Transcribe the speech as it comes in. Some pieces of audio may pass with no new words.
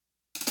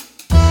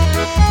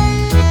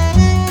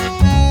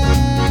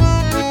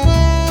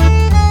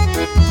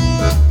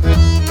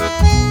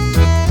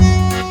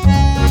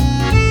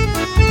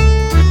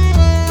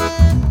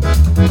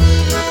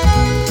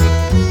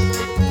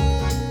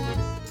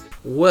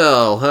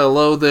Well,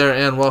 hello there,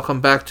 and welcome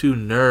back to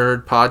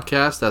Nerd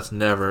Podcast. That's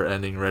Never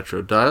Ending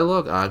Retro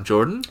Dialogue. I'm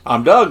Jordan.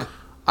 I'm Doug.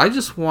 I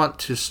just want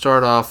to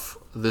start off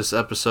this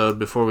episode,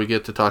 before we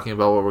get to talking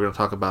about what we're going to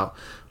talk about,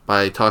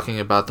 by talking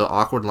about the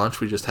awkward lunch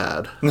we just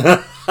had.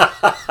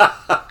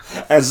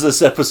 As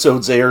this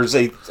episode airs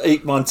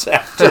eight months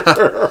after.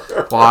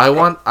 Well,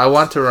 I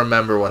want to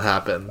remember what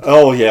happened.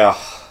 Oh, yeah.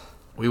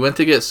 We went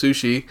to get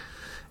sushi,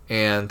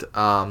 and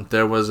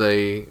there was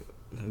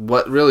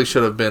what really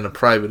should have been a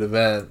private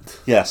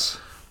event. Yes.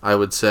 I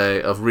would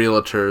say, of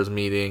realtors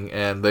meeting,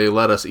 and they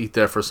let us eat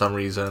there for some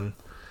reason.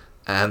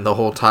 And the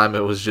whole time it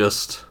was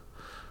just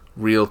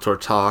realtor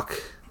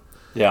talk.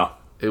 Yeah.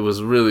 It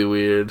was really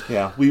weird.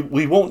 Yeah.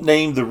 We won't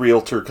name the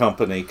realtor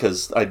company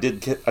because I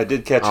did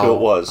catch who it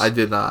was. I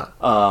did not.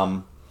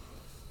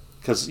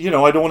 Because, I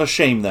don't want to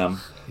shame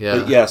them. Yeah.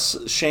 But yes,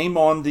 shame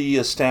on the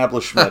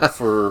establishment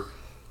for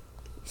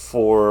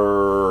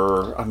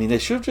they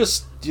should have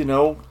just,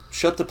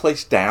 shut the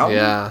place down.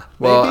 Yeah.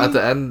 Maybe? Well, at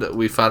the end,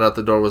 we found out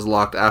the door was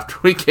locked after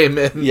we came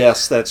in.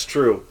 Yes, that's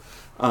true.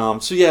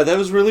 That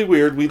was really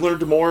weird. We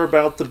learned more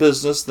about the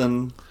business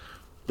than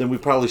we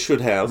probably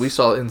should have. We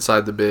saw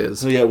inside the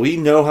biz. So yeah, we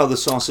know how the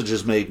sausage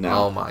is made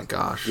now. Oh my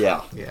gosh.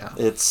 Yeah. Yeah.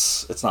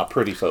 It's not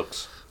pretty,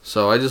 folks.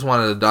 So I just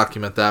wanted to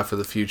document that for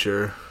the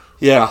future.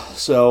 Yeah.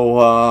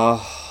 So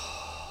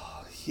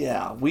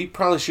we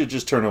probably should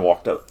just turn and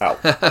walk out.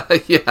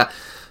 Yeah.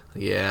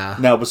 Yeah.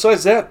 Now,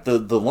 besides that, the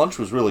lunch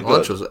was really good.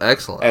 Lunch was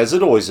excellent. As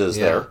it always is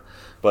there.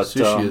 But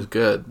sushi is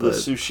good. The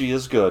sushi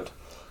is good.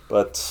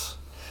 But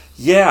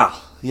yeah.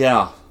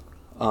 If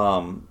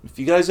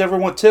you guys ever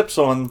want tips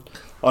on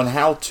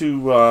how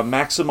to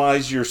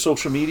maximize your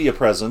social media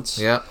presence,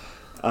 yeah,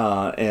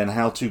 and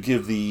how to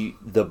give the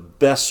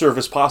best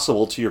service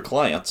possible to your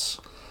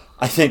clients,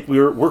 I think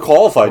we're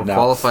qualified now.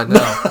 Qualified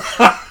now.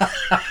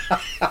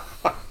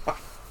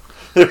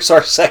 There's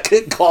our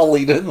second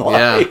calling in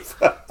life.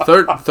 Yeah.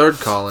 Third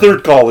calling.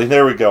 Third calling.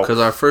 There we go. Because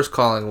our first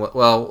calling.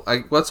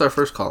 What's our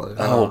first calling?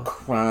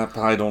 Crap!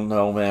 I don't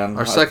know, man.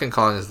 Our second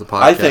calling is the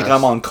podcast. I think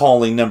I'm on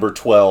calling number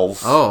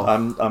 12. Oh,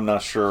 I'm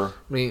not sure.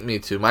 Me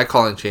too. My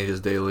calling changes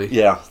daily.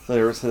 Yeah,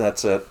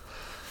 that's it.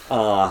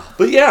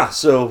 But yeah,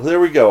 so there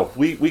we go.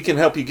 We can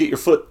help you get your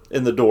foot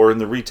in the door in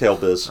the retail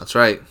biz. That's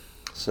right.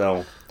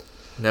 So,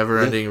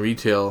 never-ending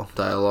retail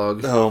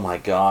dialogue. Oh my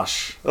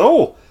gosh.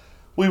 Oh.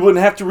 We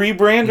wouldn't have to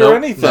rebrand or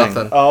anything.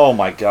 Nothing. Oh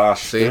my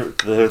gosh! See,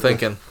 they're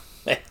thinking.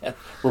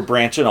 We're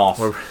branching off.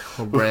 We're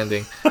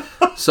branding.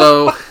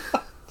 So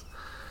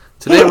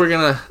today we're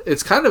gonna.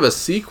 It's kind of a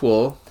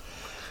sequel,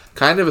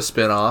 kind of a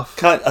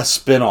spin-off. A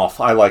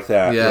spin-off. I like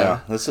that.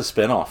 Yeah, it's a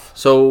spin-off.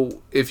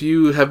 So if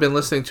you have been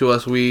listening to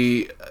us,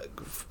 we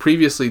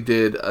previously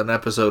did an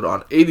episode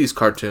on 80s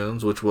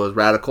cartoons, which was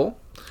Radical.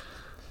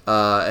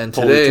 And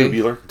Totally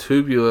today,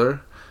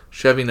 Tubular,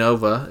 Chevy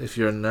Nova, if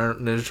you're a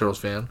Ninja Turtles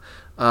fan.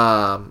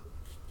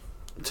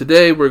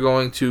 Today we're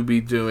going to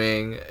be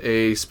doing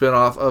a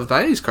spin-off of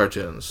 90s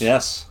cartoons.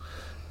 Yes.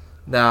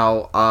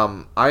 Now,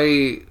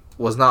 I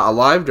was not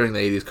alive during the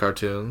 80s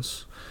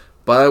cartoons,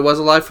 but I was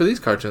alive for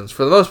these cartoons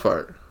for the most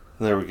part.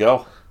 There we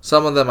go.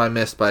 Some of them I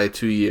missed by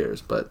 2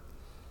 years, but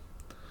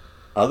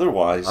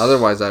otherwise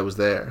I was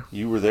there.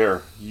 You were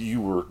there.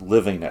 You were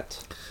living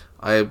it.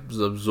 I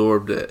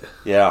absorbed it.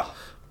 Yeah.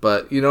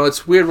 But,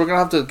 it's weird. We're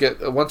going to have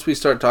to once we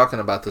start talking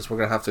about this, we're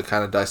going to have to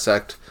kind of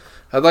dissect.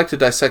 I'd like to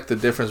dissect the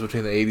difference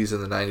between the 80s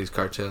and the 90s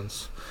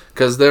cartoons.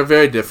 Because they're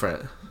very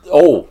different.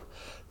 Oh,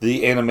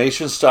 the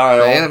animation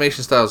style. The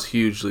animation style is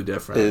hugely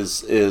different.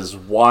 Is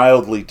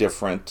wildly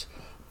different.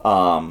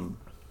 The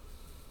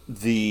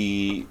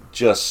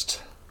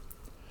just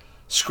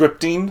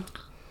scripting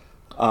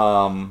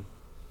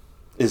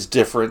is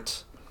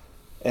different.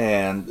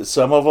 And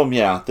some of them,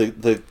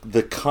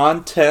 the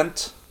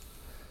content,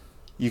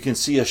 you can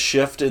see a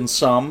shift in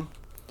some,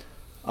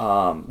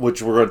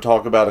 which we're going to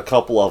talk about a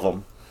couple of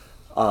them.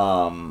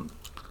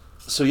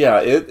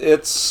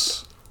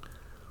 It's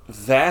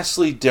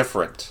vastly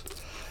different,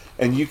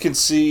 and you can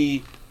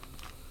see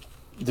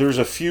there's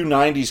a few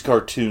 90s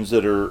cartoons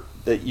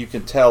that you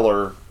can tell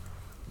are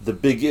the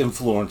big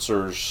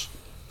influencers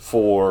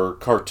for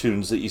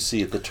cartoons that you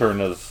see at the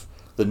turn of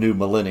the new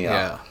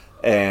millennia,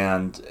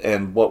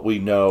 and what we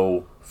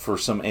know for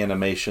some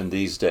animation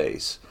these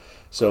days.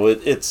 So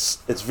it's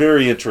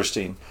very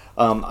interesting.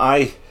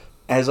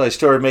 As I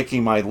started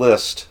making my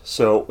list,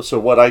 so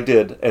what I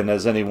did, and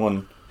as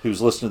anyone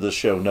who's listened to this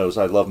show knows,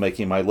 I love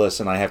making my list,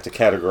 and I have to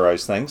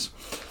categorize things.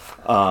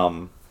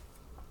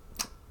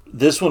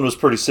 This one was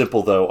pretty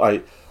simple,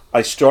 though.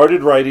 I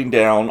started writing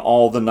down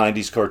all the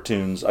 90s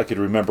cartoons I could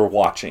remember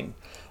watching,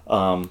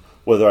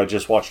 whether I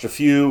just watched a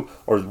few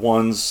or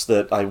ones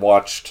that I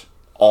watched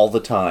all the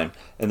time.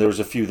 And there was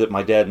a few that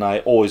my dad and I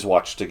always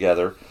watched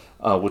together,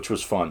 which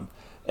was fun.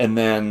 And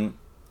then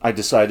I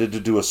decided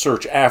to do a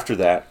search after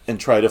that and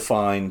try to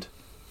find,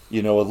 a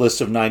list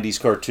of 90s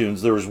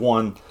cartoons. There was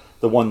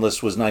the one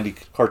list was 90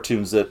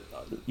 cartoons that,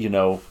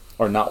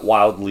 are not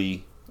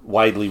widely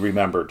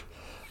remembered.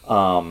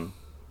 And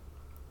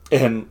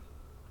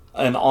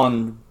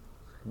on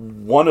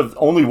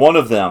only one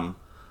of them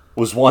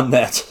was one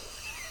that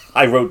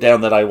I wrote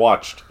down that I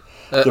watched.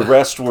 The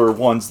rest were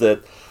ones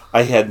that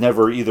I had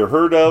never either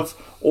heard of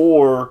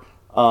or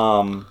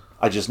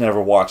I just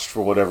never watched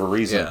for whatever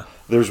reason. Yeah.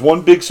 There's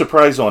one big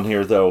surprise on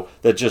here though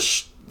that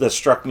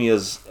struck me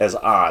as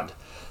odd.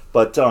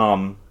 But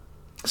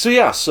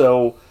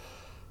so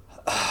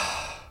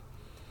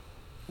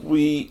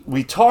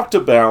we talked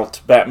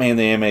about Batman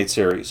the Animated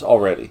Series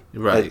already.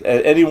 Right.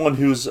 Anyone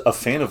who's a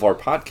fan of our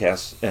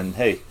podcast, and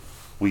hey,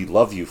 we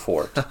love you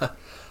for it,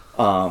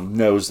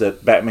 knows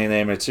that Batman the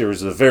Animated Series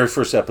is the very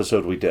first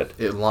episode we did.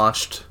 It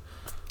launched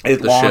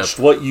ship.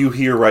 What you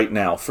hear right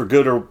now, for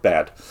good or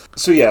bad.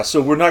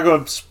 So we're not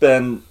going to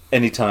spend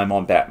any time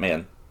on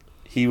Batman.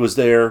 He was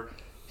there.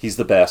 He's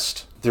the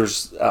best.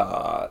 There's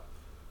the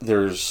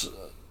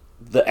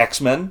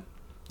X-Men,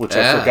 which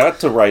I forgot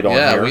to write on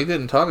here. Yeah, we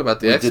didn't talk about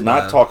the X-Men. We did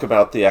not talk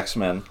about the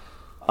X-Men.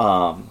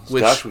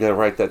 Which gosh, we got to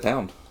write that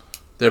down.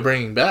 They're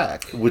bringing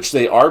back. Which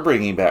they are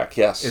bringing back,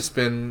 yes. It's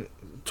been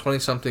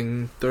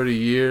 20-something, 30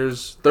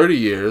 years,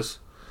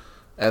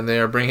 and they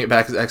are bringing it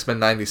back as X-Men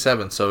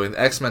 97. So in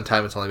X-Men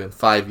time, it's only been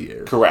 5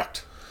 years.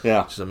 Correct.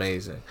 Yeah. Which is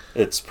amazing.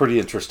 It's pretty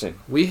interesting.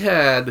 We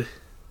had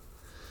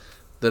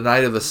The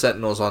Night of the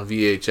Sentinels on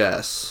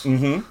VHS.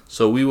 Mm-hmm.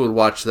 So we would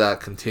watch that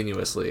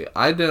continuously.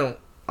 I don't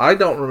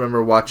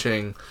remember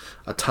watching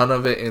a ton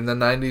of it in the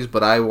 90s,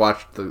 but I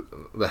watched the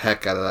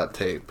heck out of that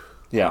tape.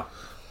 Yeah.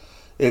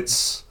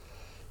 It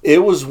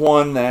was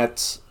one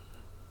that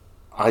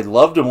I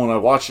loved it when I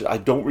watched it. I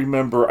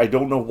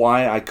don't know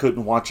why I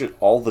couldn't watch it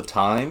all the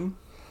time.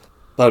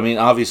 But I mean,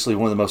 obviously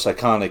one of the most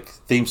iconic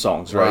theme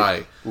songs,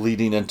 right?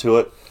 Leading into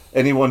it.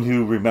 Anyone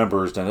who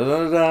remembers da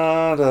da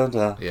da da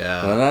da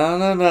yeah. Da,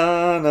 da,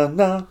 da, da,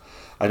 da,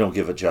 I don't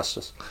give it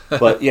justice.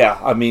 But yeah,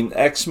 I mean,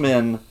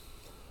 X-Men,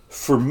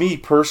 for me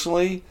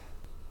personally,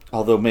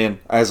 although man,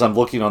 as I'm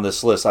looking on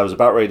this list, I was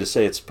about ready to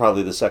say it's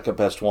probably the second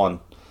best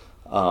one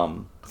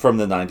from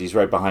the 90s,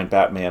 right behind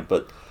Batman.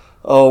 But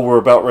we're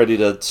about ready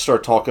to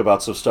start talking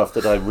about some stuff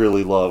that I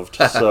really loved.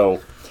 So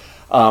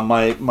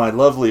my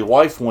lovely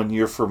wife one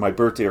year for my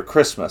birthday or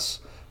Christmas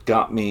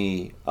got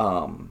me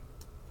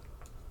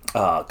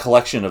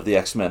collection of the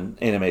X-Men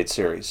animated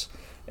series,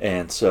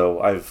 and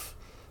so I've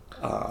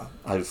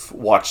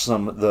watched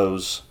some of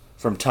those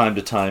from time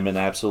to time and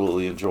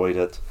absolutely enjoyed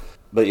it.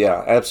 But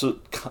yeah,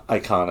 absolute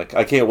iconic.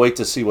 I can't wait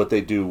to see what they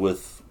do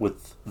with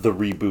the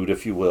reboot,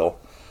 if you will,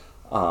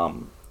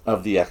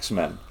 of the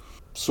X-Men.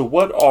 So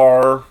what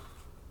are...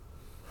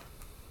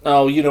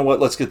 Oh, you know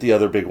what? Let's get the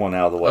other big one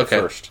out of the way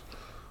first.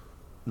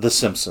 The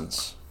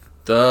Simpsons.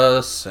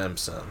 The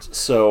Simpsons.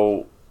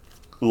 So...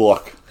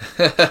 Look,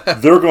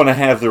 they're going to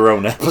have their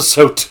own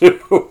episode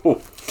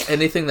too.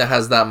 Anything that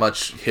has that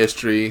much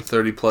history,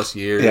 30 plus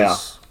years. Yeah,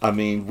 I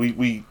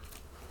mean,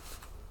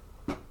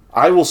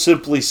 I will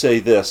simply say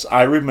this: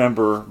 I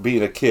remember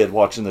being a kid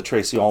watching the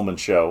Tracy Ullman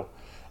show,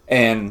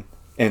 and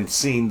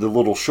seeing the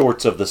little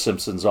shorts of The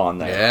Simpsons on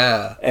there.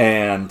 Yeah,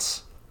 and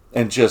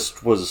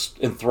just was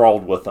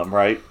enthralled with them,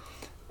 right?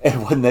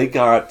 And when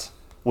it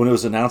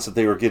was announced that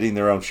they were getting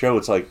their own show,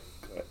 it's like,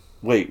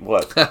 wait,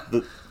 what?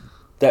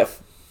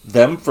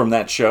 Them from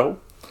that show,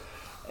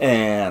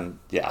 and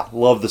yeah,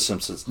 love The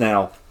Simpsons.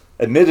 Now,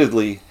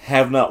 admittedly,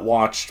 have not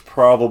watched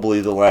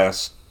probably the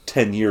last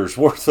 10 years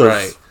worth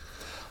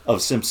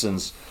of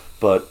Simpsons,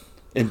 but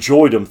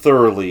enjoyed them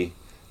thoroughly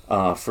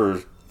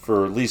for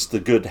at least the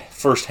good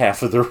first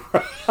half of their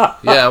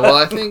Yeah, well,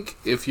 I think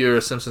if you're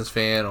a Simpsons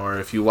fan or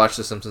if you watch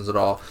The Simpsons at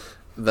all,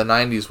 the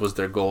 90s was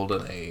their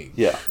golden age.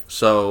 Yeah.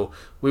 So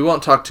we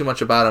won't talk too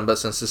much about them, but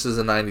since this is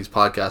a 90s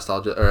podcast,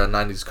 or a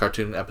 90s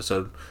cartoon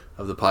episode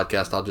of the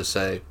podcast, I'll just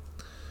say,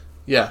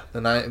 yeah, the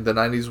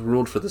 90s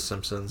ruled for The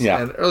Simpsons.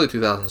 Yeah. And early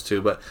 2000s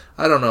too, but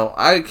I don't know.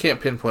 I can't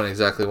pinpoint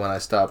exactly when I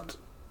stopped.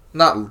 I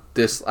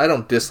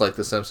don't dislike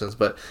The Simpsons,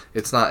 but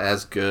it's not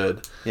as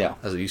good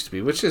as it used to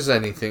be, which is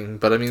anything.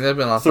 But I mean, they've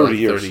been on for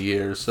 30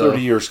 years. So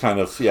 30 years kind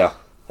of, yeah.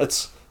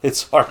 It's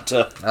hard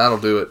to... That'll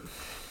do it.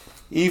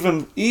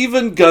 Even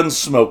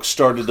Gunsmoke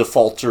started to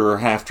falter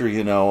after,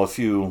 a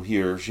few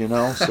years,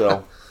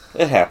 so...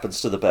 It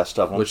happens to the best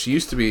of them. Which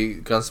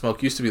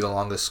Gunsmoke used to be the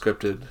longest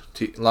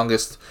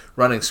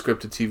running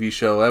scripted TV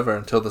show ever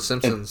until The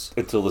Simpsons.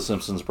 Until The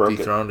Simpsons broke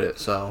dethroned it.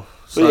 So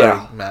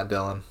sorry, Matt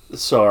Dillon.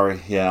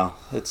 Sorry, yeah,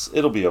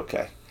 it'll be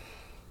okay.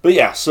 But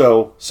yeah,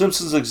 so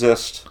Simpsons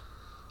exist.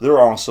 They're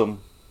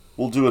awesome.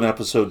 We'll do an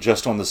episode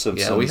just on The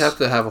Simpsons. Yeah, we have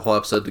to have a whole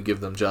episode to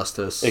give them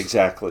justice.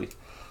 Exactly.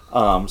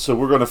 So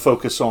we're going to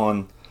focus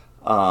on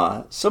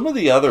some of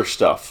the other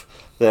stuff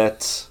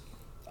that,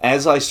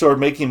 as I started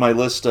making my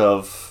list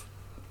of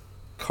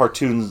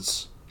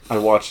cartoons I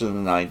watched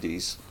in the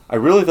 90s, I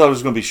really thought it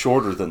was going to be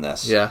shorter than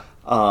this. Yeah.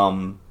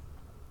 And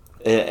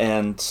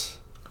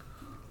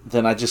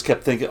then I just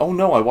kept thinking, oh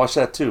no, I watched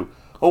that too.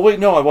 Oh wait,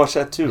 no, I watched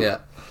that too.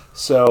 Yeah.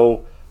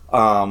 So,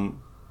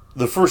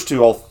 the first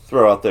two I'll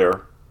throw out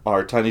there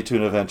are Tiny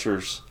Toon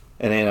Adventures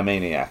and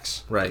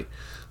Animaniacs. Right.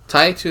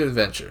 Tiny Toon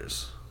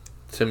Adventures,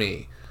 to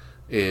me,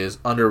 is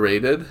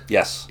underrated.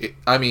 Yes.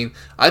 I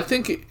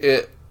think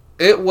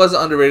it was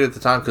underrated at the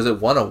time because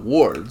it won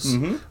awards,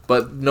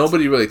 but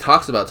nobody really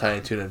talks about Tiny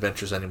Toon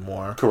Adventures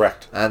anymore.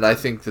 Correct. And I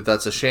think that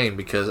that's a shame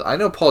because I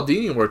know Paul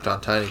Dini worked on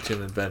Tiny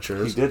Toon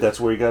Adventures. He did. That's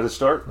where he got his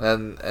start.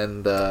 And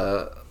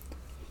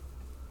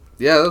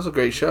yeah, that was a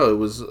great show. It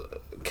was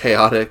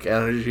chaotic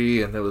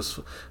energy, and it was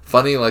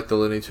funny like the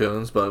Looney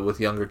Tunes, but with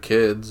younger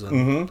kids.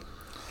 And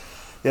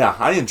Yeah,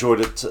 I enjoyed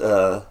it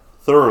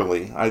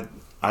thoroughly.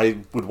 I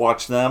would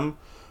watch them.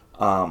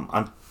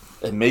 And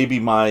maybe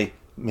my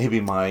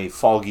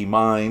foggy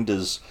mind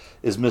is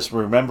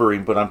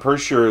misremembering, but I'm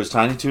pretty sure it was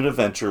Tiny Toon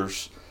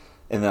Adventures,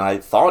 and then I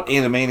thought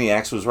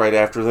Animaniacs was right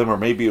after them, or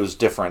maybe it was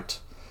different.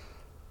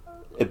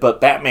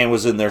 But Batman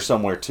was in there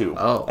somewhere too.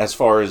 Oh, as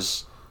far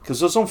as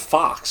because it was on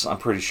Fox, I'm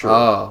pretty sure.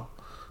 Oh,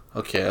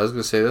 okay. I was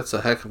gonna say that's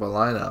a heck of a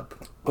lineup,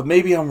 but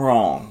maybe I'm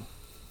wrong.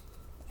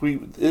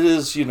 It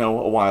is a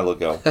while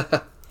ago,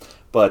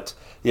 but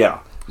yeah.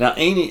 Now,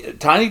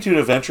 Tiny Toon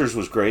Adventures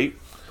was great.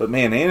 But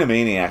man,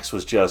 Animaniacs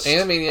was just...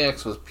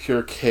 Animaniacs was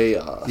pure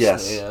chaos,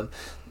 yes. Man.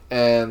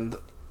 And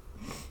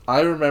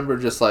I remember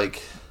just,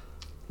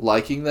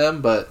 liking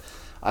them, but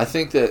I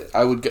think that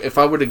if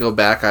I were to go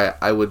back,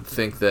 I would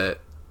think that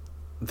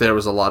there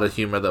was a lot of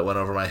humor that went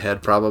over my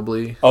head,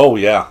 probably. Oh,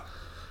 yeah.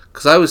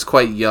 Because I was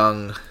quite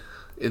young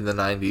in the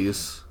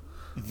 90s.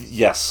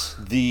 Yes.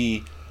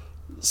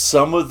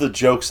 Some of the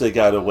jokes they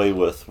got away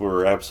with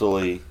were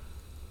absolutely...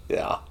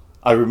 Yeah.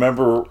 I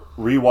remember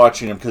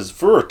rewatching them because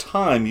for a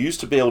time you used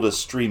to be able to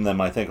stream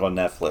them, I think, on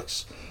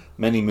Netflix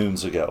many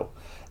moons ago,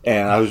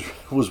 and I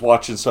was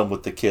watching some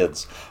with the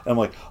kids. And I'm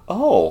like,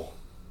 oh,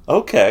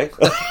 okay.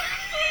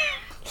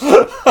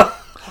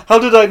 How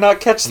did I not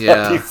catch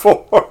that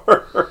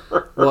before?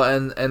 Well,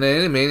 and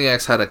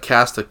Animaniacs had a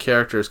cast of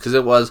characters because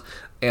it was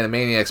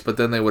Animaniacs, but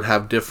then they would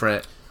have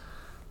different.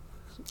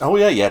 Oh,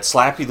 yeah, you had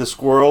Slappy the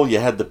Squirrel, you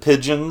had the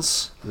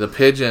Pigeons. The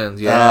Pigeons,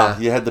 yeah.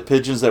 You had the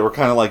Pigeons that were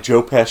kind of like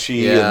Joe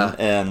Pesci,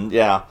 and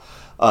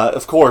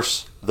of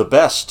course, the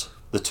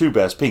two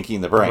best, Pinky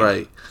and the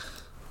Brain.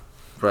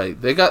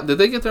 Right. Did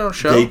they get their own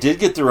show? They did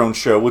get their own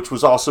show, which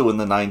was also in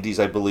the 90s,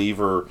 I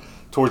believe, or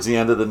towards the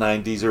end of the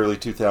 90s, early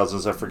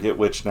 2000s, I forget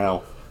which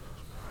now.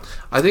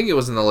 I think it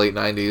was in the late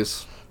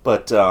 90s.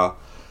 But, I'm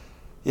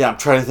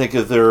trying to think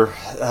of their,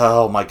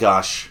 oh my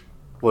gosh,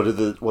 what are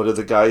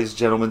the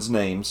gentlemen's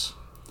names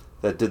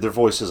that did their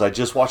voices? I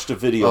just watched a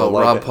video. Oh,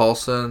 Rob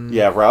Paulson.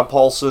 Yeah, Rob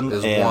Paulson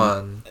is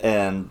one,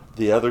 and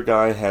the other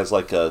guy has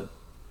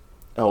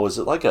is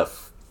it like a?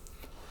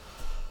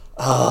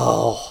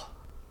 Oh,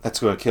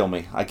 that's going to kill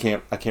me. I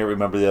can't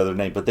remember the other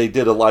name. But they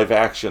did a live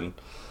action,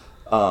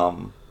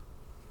 and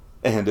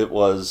they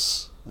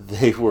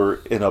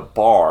were in a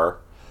bar.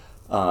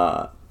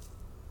 It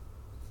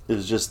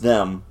was just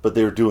them, but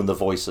they were doing the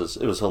voices.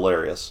 It was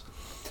hilarious.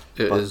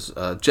 It is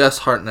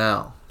Jess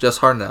Hartnell. Jess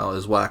Hartnell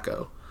is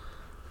Wacko.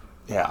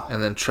 Yeah.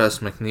 And then Tress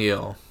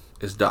MacNeille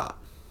is Dot.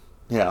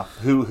 Yeah.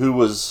 Who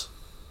was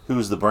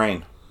the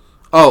brain?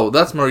 Oh,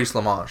 that's Maurice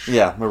LaManche.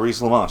 Yeah,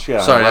 Maurice LaManche.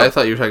 Yeah. Sorry, I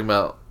thought you were talking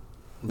about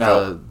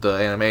the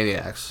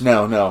Animaniacs.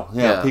 No.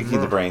 Yeah, Pinky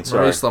the Brain.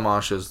 Sorry. Maurice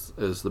LaManche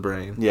is the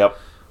brain. Yep.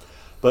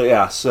 But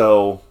yeah,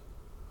 so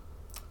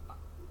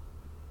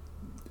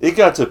it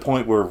got to a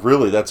point where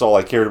really that's all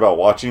I cared about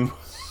watching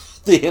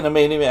the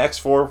Animaniacs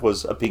for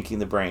was a Pinky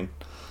the Brain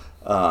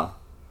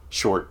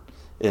short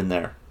in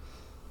there.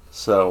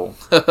 So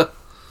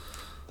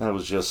that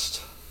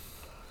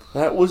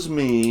was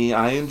me.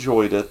 I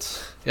enjoyed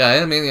it. Yeah,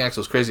 Animaniacs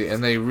was crazy,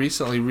 and they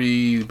recently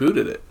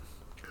rebooted it.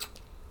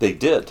 They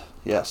did,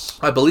 yes.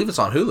 I believe it's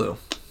on Hulu.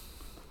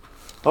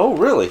 Oh,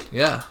 really?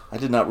 Yeah. I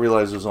did not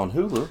realize it was on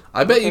Hulu.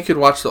 I bet you could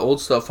watch the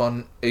old stuff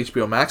on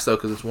HBO Max, though,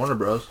 because it's Warner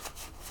Bros.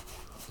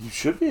 You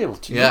should be able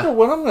to. Yeah. You know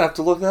what? I'm going to have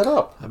to look that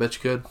up. I bet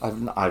you could.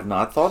 I've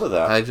not thought of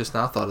that. I just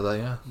now thought of that,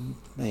 yeah.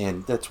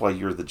 Man, that's why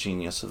you're the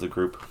genius of the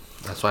group.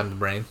 That's why I'm the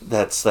brain.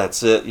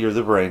 That's it. You're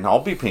the brain. I'll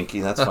be Pinky.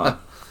 That's fine.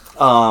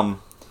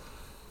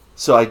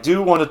 So I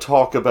do want to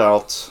talk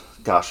about...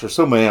 Gosh, there's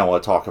so many I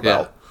want to talk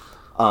about.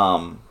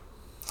 Yeah.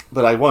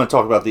 But I want to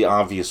talk about the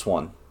obvious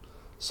one.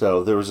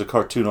 So there was a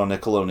cartoon on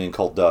Nickelodeon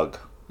called Doug.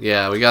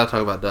 Yeah, we got to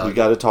talk about Doug. We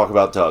got to talk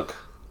about Doug.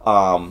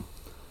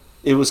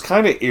 It was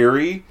kind of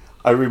eerie.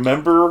 I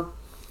remember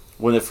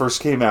when it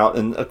first came out,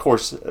 and of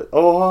course,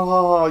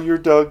 you're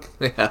Doug.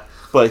 Yeah.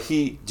 But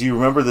do you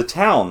remember the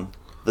town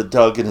that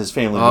Doug and his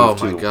family moved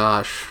to? Oh my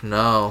gosh,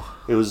 no.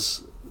 It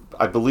was,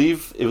 I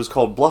believe, it was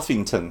called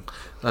Bluffington.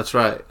 That's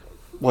right.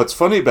 What's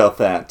funny about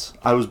that,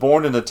 I was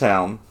born in a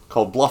town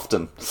called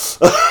Bluffton.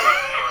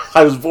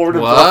 I was born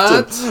in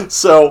Bluffton.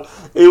 So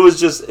it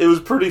was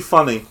pretty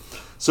funny.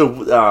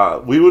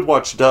 So we would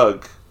watch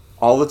Doug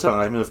all the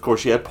time, and of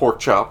course you had Pork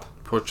Chop.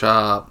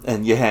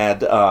 And you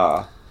had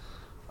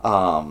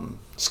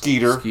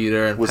Skeeter.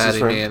 Skeeter and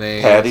Patty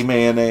Mayonnaise. Patty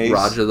Mayonnaise.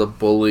 Roger the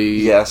Bully.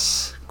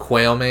 Yes.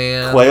 Quail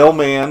Man. Quail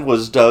Man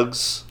was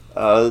Doug's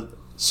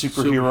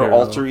superhero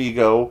alter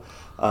ego.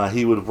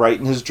 He would write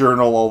in his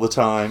journal all the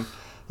time.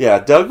 Yeah,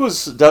 Doug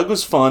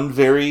was fun,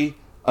 very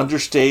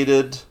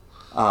understated,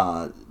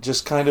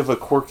 just kind of a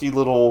quirky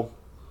little...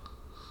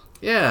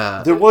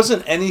 Yeah. There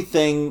wasn't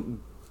anything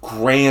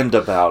grand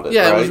about it.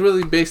 Yeah, right? It was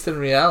really based in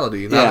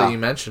reality. Now that you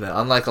mention it,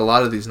 unlike a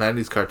lot of these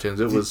 '90s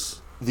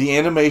cartoons, the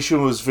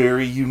animation was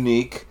very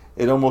unique.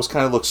 It almost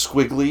kind of looked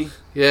squiggly.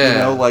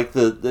 Yeah, like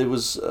it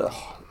was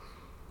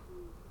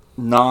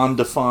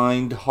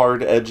non-defined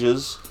hard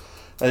edges.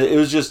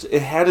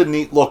 It had a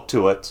neat look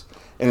to it,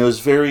 and it was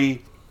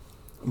very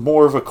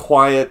more of a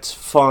quiet,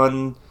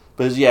 fun.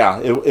 But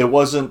it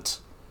wasn't.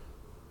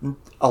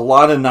 A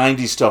lot of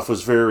 '90s stuff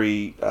was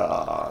very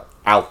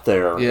out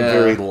there, and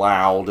very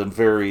loud, and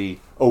very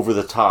over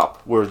the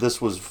top. Where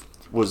this was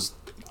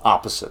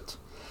opposite.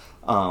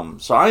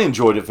 So I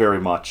enjoyed it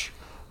very much.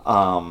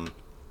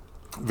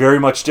 Very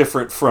much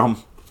different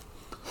from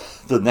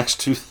the next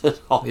two that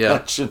I'll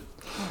mention.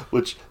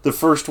 Which the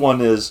first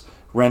one is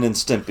Ren and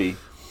Stimpy.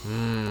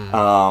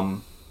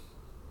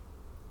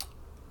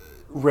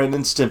 Ren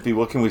and Stimpy.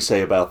 What can we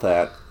say about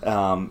that?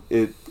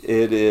 It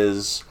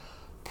is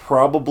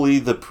probably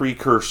the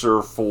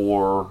precursor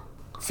for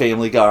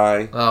Family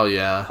Guy. Oh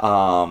yeah.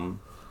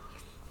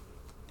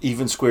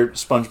 Even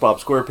SpongeBob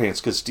SquarePants,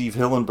 because Steve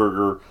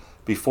Hillenburger,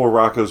 before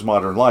Rocko's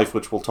Modern Life,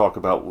 which we'll talk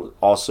about,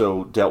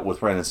 also dealt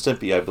with Ren and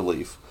Stimpy, I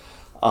believe.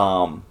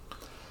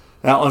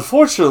 Now,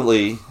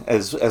 unfortunately,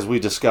 as we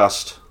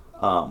discussed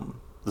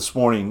this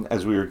morning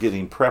as we were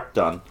getting prep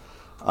done,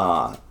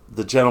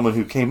 the gentleman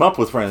who came up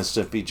with Ren and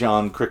Stimpy,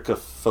 John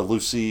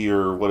Kricfalusi,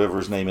 or whatever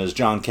his name is,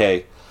 John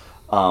K.,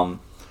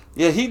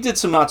 he did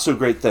some not so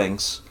great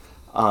things.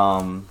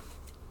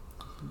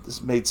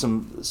 Made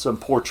some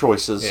poor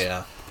choices.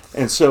 Yeah.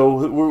 And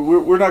so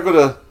we're not going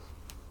to...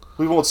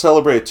 We won't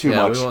celebrate it too much.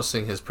 Yeah, we won't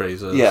sing his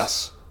praises.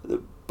 Yes.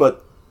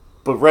 But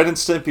Ren and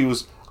Stimpy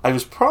was... I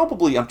was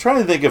probably... I'm trying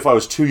to think if I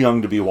was too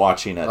young to be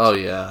watching it. Oh,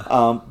 yeah.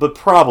 But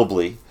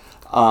probably.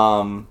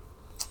 But,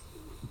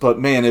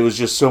 man, it was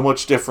just so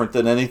much different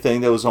than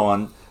anything that was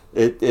on.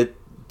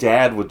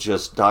 Dad would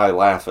just die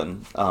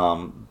laughing.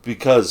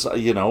 Because,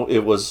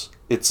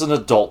 it's an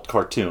adult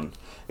cartoon.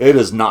 It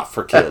is not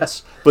for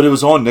kids. But it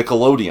was on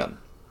Nickelodeon.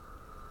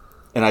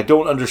 And I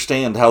don't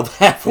understand how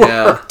that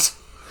worked.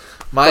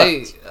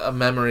 My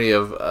memory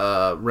of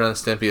Ren and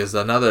Stimpy is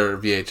another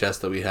VHS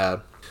that we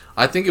had.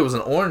 I think it was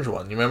an orange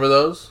one. You remember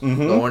those?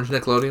 Mm-hmm. The orange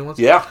Nickelodeon ones?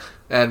 Yeah.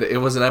 And it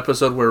was an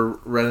episode where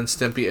Ren and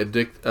Stimpy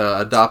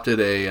adopted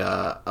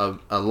a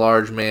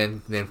large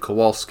man named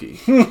Kowalski.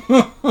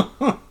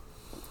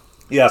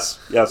 Yes.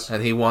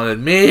 And he wanted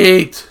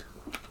meat.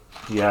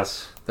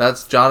 Yes.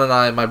 That's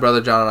my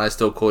brother John and I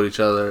still quote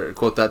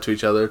that to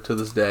each other to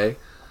this day.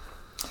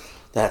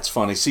 That's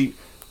funny. See,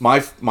 my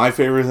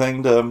favorite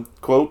thing to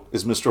quote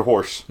is Mr.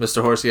 Horse.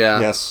 Mr. Horse, yeah.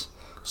 Yes.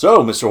 So,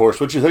 Mr. Horse,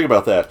 what do you think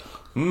about that?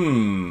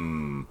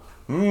 No,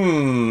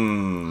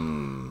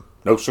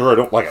 sir, I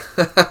don't like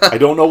it. I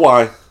don't know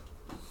why.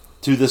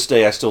 To this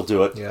day, I still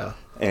do it. Yeah.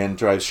 And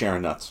drives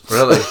Sharon nuts.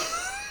 Really?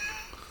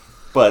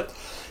 But,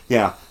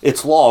 yeah,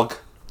 it's Log.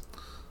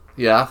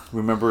 Yeah.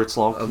 Remember It's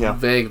Log? Yeah.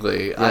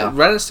 Vaguely. Yeah.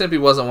 Ren and Stimpy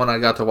wasn't one I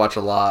got to watch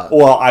a lot.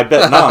 Well, I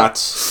bet not.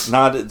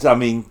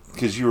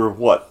 Because you were,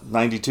 what,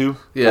 92?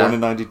 Yeah. Born in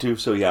 92?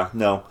 So, yeah,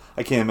 no.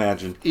 I can't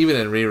imagine. Even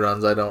in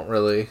reruns, I don't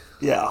really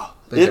think I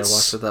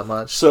watched it that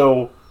much.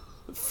 So,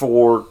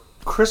 for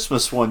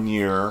Christmas one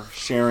year,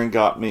 Sharon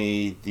got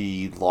me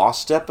the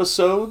Lost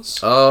episodes.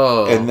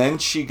 Oh. And then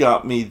she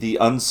got me the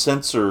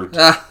uncensored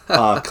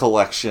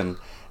collection.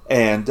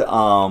 And,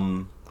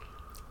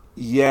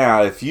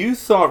 if you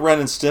thought Ren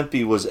and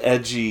Stimpy was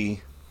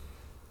edgy,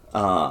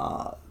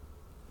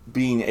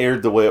 being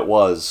aired the way it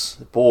was,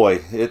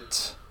 boy,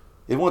 it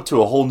went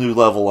to a whole new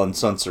level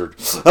uncensored.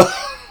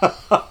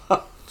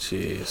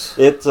 Jeez.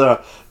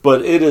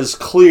 But it is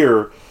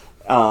clear.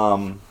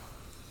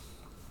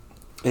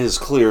 It is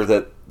clear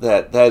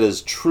that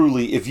is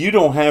truly. If you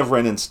don't have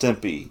Ren and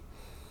Stimpy,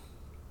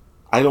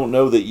 I don't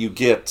know that you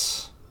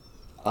get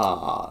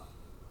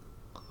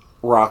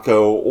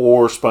Rocco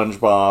or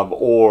SpongeBob,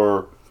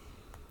 or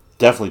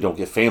definitely don't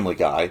get Family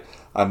Guy.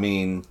 I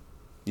mean,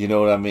 you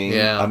know what I mean?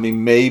 Yeah. I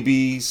mean,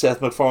 maybe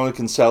Seth MacFarlane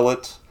can sell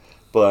it,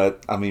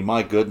 but I mean,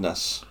 my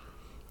goodness,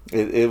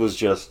 it was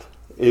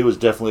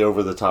definitely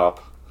over the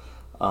top.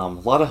 A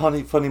lot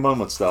of funny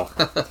moments though.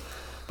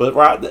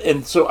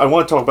 And so I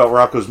want to talk about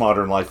Rocko's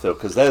Modern Life though,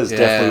 because that is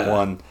definitely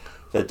one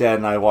that Dad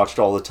and I watched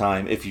all the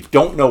time. If you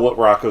don't know what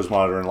Rocko's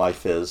Modern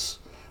Life is,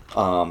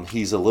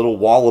 he's a little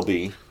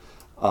wallaby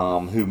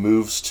who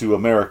moves to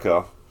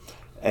America,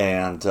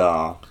 and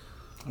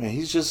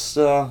he's just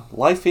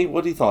life ain't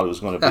what he thought it was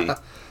going to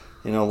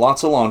be.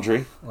 Lots of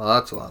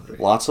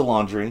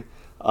laundry.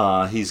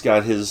 He's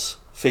got his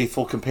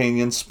faithful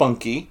companion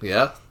Spunky.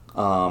 Yeah.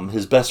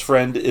 His best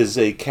friend is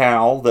a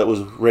cow that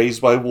was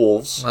raised by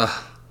wolves.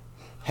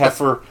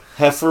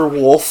 Heifer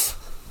Wolf.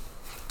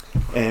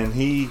 And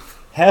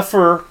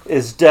Heifer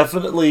is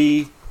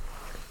definitely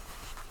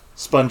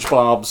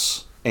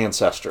SpongeBob's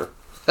ancestor.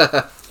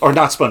 Or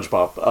not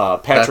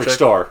SpongeBob, Patrick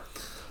Star.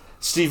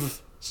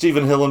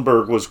 Steven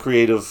Hillenburg was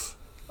creative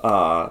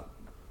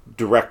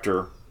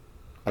director,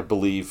 I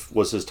believe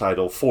was his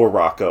title, for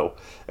Rocko.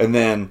 And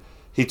then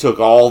he took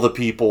all the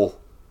people,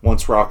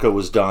 once Rocko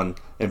was done,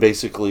 and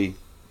basically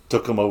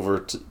took him over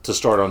to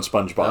start on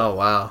SpongeBob. Oh,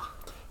 wow.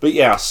 But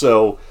yeah,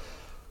 so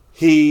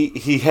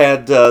he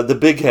had the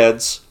Big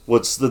Heads.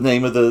 What's the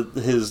name of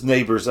his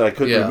neighbors that I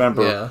couldn't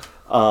remember? Yeah.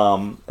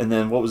 And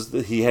then what was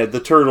he had the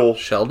turtle.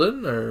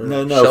 Sheldon? Or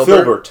No, Shelbert?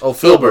 Filbert. Oh,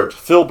 Filbert.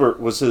 Filbert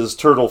was his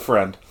turtle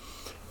friend.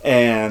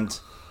 And,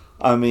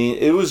 I mean,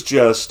 it was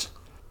just,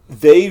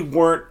 they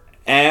weren't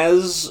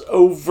as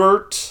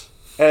overt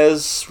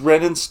as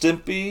Ren and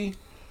Stimpy,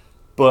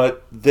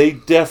 but they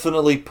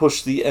definitely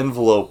pushed the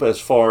envelope as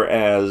far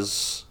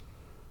as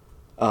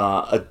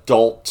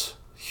adult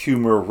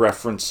humor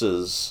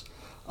references.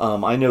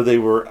 I know they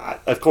were,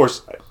 of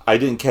course, I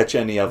didn't catch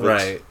any of it.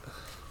 Right.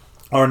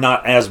 Or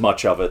not as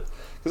much of it.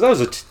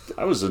 Because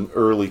I was an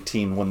early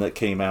teen when that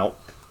came out.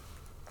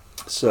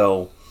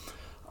 So,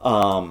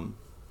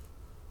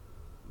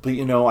 but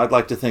I'd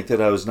like to think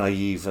that I was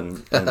naive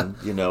and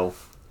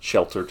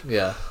sheltered.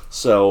 Yeah.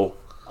 So,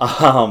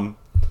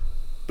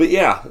 but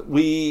yeah,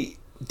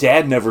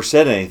 Dad never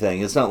said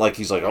anything. It's not like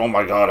he's like, oh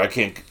my God, I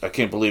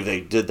can't believe they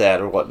did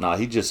that or whatnot.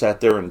 He just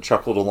sat there and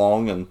chuckled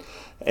along,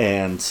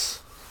 and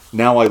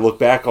now I look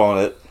back on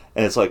it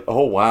and it's like,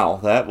 oh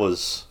wow,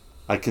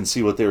 I can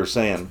see what they were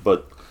saying.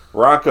 But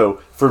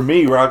for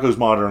me, Rocko's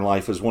Modern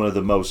Life is one of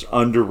the most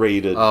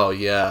underrated. Oh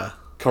yeah.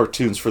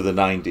 Cartoons for the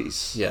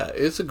 90s. Yeah,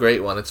 it's a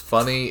great one. It's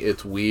funny,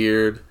 it's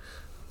weird,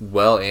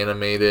 well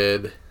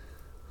animated,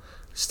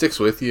 sticks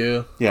with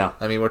you. Yeah.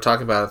 I mean, we're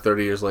talking about it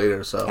 30 years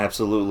later, so.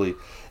 Absolutely.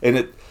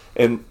 And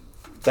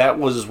that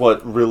was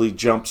what really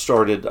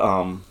jump-started,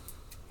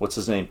 what's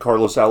his name?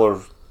 Carlos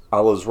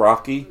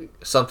Alazraqui?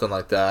 Something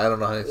like that. I don't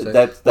know how you say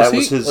that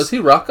was his... Was he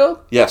Rocco?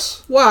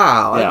 Yes.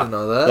 Wow, yeah. I didn't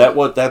know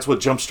that. That's what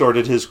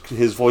jump-started his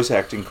voice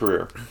acting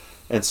career.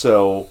 And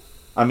so,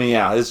 I mean,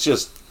 yeah, it's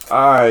just...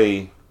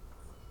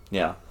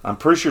 Yeah, I'm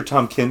pretty sure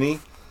Tom Kenny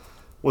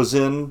was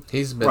in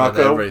He's been Rocko.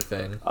 in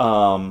everything.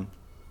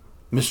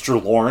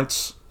 Mr.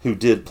 Lawrence, who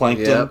did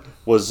Plankton,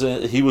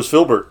 he was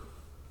Filbert.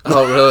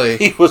 Oh, really?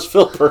 He was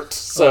Filbert.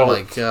 So, oh,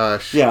 my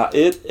gosh. Yeah,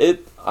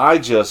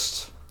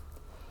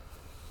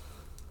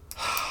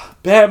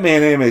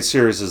 Batman animated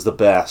series is the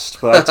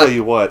best, but I tell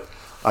you what,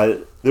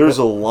 there's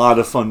a lot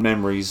of fun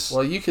memories.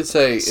 Well, you could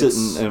say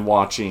sitting and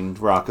watching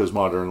Rocko's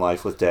Modern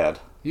Life with Dad.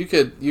 You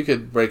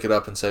could break it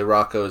up and say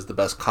Rocko is the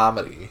best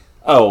comedy.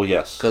 Oh,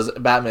 yes. Because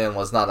Batman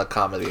was not a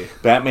comedy.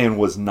 Batman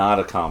was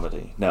not a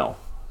comedy. No.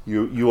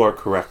 You are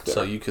correct there.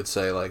 So you could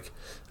say, like,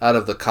 out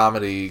of the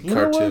comedy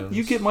cartoons... know what?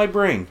 You get my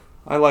brain.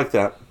 I like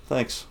that.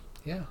 Thanks.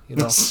 Yeah,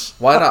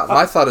 why not?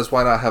 My thought is,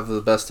 why not have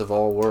the best of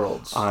all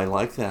worlds? I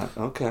like that.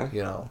 Okay.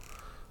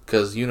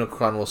 Because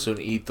Unicron will soon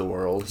eat the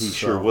world. He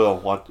sure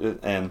will.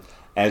 And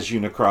as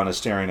Unicron is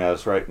staring at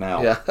us right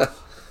now. Yeah.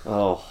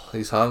 Oh.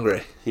 He's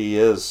hungry. He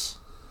is.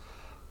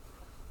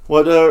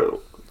 What are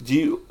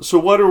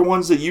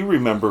ones that you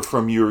remember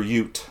from your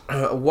youth?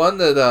 One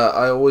that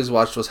I always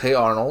watched was Hey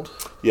Arnold.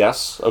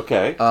 Yes,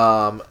 okay.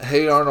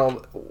 Hey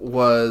Arnold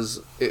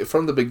was,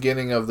 from the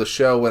beginning of the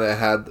show when it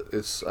had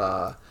its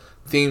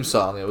theme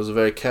song, it was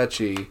very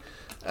catchy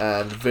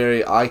and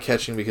very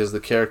eye-catching because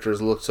the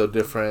characters looked so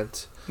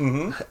different.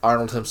 Mm-hmm.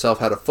 Arnold himself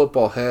had a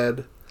football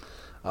head.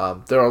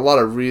 There are a lot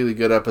of really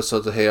good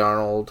episodes of Hey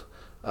Arnold.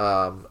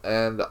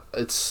 And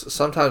it's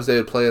sometimes they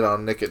would play it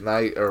on Nick at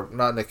Night, or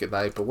not Nick at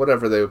Night, but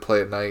whatever they would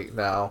play at night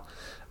now,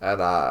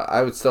 and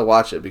I would still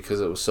watch it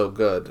because it was so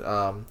good.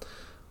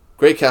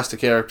 Great cast of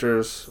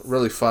characters,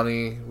 really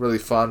funny, really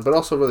fun, but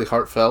also really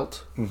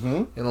heartfelt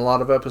in a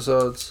lot of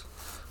episodes.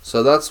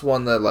 So that's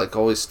one that like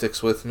always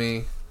sticks with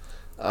me.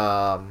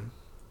 One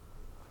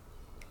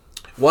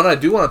I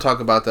do want to talk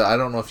about that I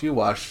don't know if you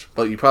watched,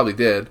 but you probably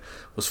did,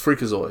 was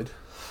Freakazoid.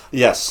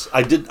 Yes,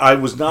 I did. I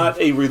was not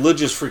a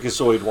religious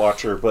Freakazoid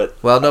watcher, but...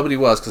 Well, nobody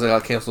was, because I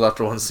got canceled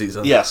after one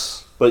season.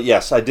 Yes, but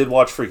yes, I did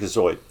watch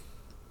Freakazoid.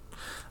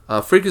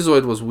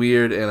 Freakazoid was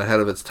weird and ahead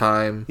of its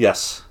time.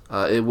 Yes.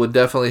 It would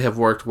definitely have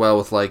worked well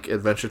with, like,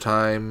 Adventure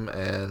Time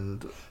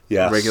and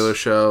regular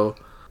show.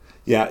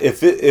 Yeah,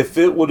 if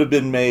it would have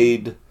been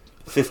made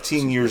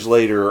 15 years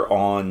later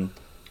on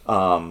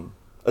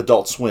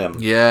Adult Swim...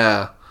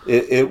 Yeah.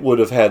 It would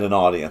have had an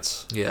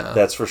audience. Yeah.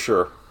 That's for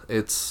sure.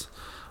 It's...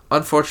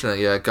 Unfortunate,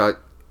 yeah, it got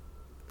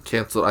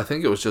canceled. I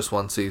think it was just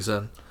one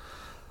season.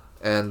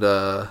 And,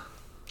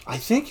 I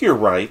think you're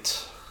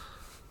right.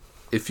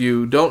 If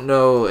you don't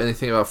know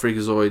anything about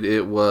Freakazoid,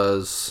 it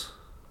was...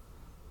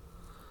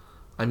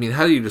 I mean,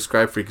 how do you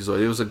describe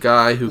Freakazoid? It was a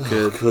guy who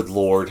could... Good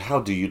Lord, how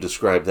do you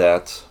describe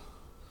that?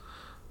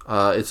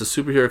 It's a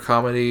superhero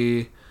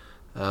comedy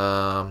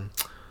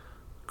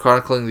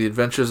chronicling the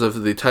adventures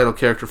of the title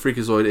character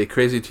Freakazoid, a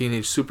crazy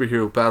teenage superhero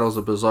who battles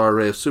a bizarre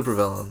array of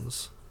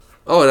supervillains.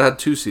 Oh, it had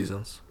 2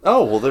 seasons.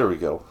 Oh, well, there we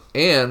go.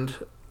 And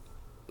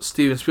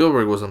Steven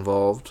Spielberg was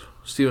involved.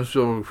 Steven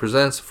Spielberg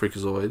presents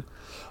Freakazoid.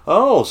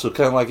 Oh, so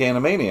kind of like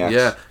Animaniacs.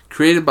 Yeah.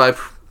 Created by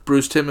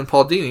Bruce Timm and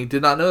Paul Dini.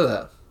 Did not know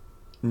that.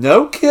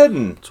 No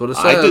kidding. That's what it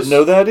says. I didn't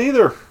know that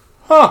either.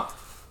 Huh.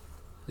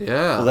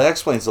 Yeah. Well, that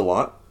explains a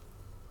lot.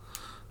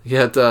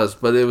 Yeah, it does.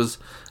 But it was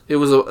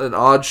an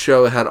odd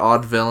show. It had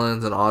odd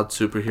villains, an odd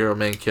superhero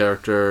main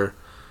character.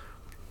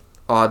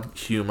 odd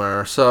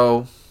humor,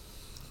 so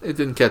it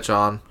didn't catch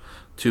on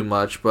too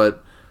much,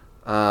 but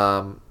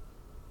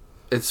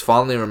it's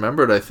fondly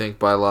remembered, I think,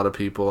 by a lot of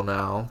people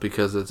now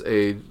because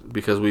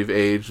because we've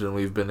aged and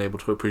we've been able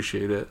to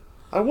appreciate it.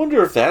 I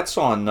wonder if that's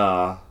on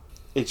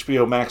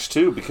HBO Max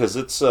too, because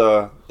it's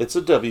a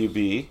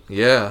WB.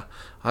 Yeah,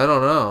 I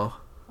don't know.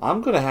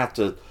 I'm gonna have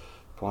to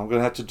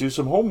do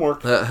some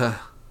homework.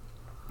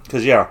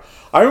 Because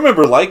I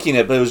remember liking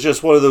it, but it was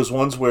just one of those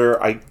ones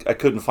where I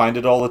couldn't find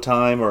it all the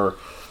time, or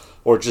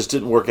just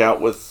didn't work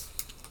out with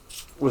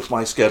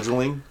my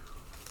scheduling.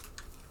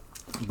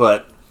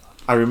 But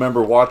I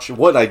remember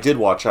what I did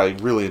watch. I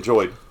really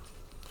enjoyed.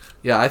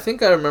 Yeah, I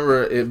think I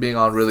remember it being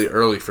on really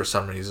early for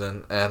some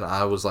reason, and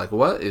I was like,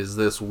 "What is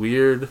this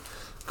weird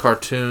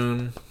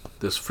cartoon?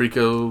 This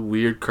freako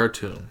weird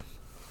cartoon?"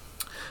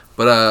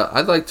 But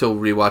I'd like to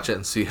rewatch it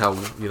and see how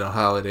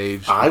it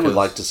aged. I would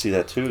like to see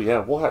that too.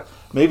 Yeah,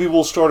 maybe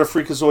we'll start a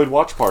Freakazoid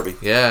watch party.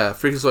 Yeah,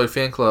 Freakazoid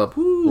fan club.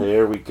 Woo.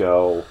 There we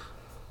go.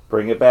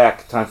 Bring it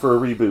back. Time for a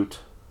reboot.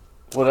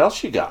 What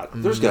else you got?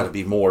 There's got to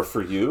be more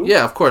for you.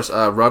 Yeah, of course.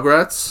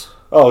 Rugrats.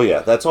 Oh yeah,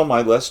 that's on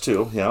my list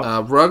too.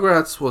 Yeah.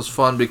 Rugrats was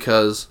fun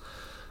because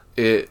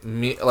at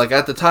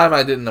the time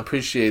I didn't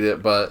appreciate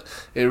it, but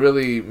it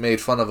really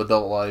made fun of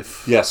adult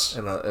life. Yes.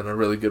 In a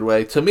really good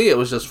way. To me, it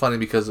was just funny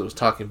because it was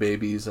talking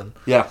babies and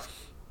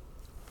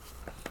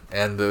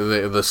and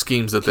the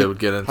schemes that they would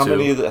get into.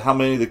 How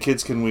many of the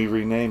kids can we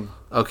rename?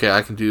 Okay,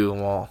 I can do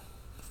them all.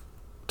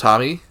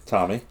 Tommy.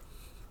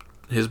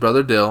 His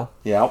brother Dill.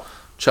 Yeah.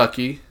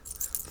 Chucky.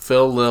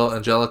 Phil, Lil,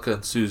 Angelica,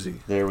 and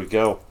Susie. There we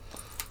go.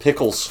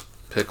 Pickles.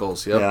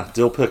 Yep. Yeah,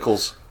 Dill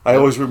Pickles. I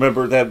always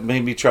remember that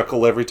made me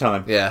chuckle every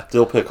time. Yeah.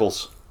 Dill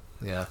Pickles.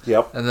 Yeah.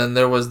 Yep. And then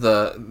there was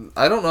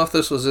I don't know if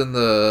this was in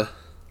I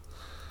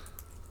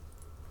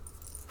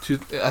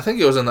think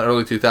it was in the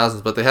early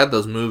 2000s, but they had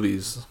those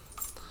movies.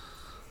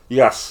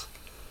 Yes.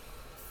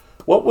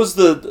 What was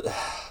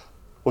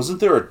wasn't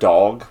there a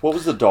dog? What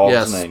was the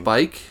dog's name?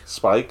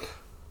 Spike.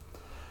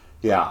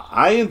 Yeah,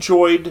 I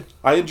enjoyed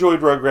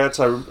Rugrats.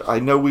 I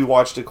know we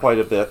watched it quite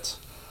a bit.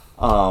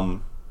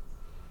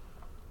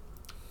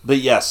 But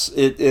yes,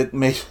 it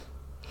made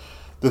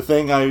the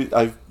thing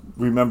I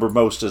remember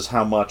most is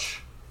how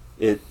much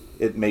it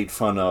made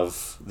fun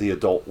of the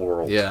adult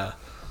world. Yeah.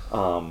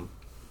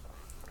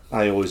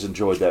 I always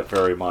enjoyed that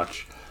very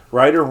much.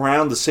 Right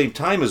around the same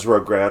time as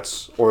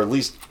Rugrats, or at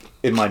least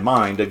in my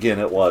mind, again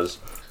it was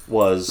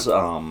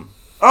Real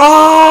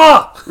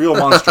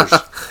Monsters.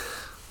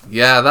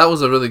 Yeah, that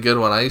was a really good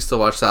one. I used to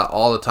watch that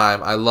all the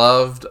time. I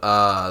loved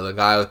the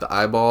guy with the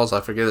eyeballs.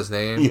 I forget his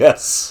name.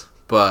 Yes.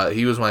 But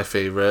he was my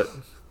favorite.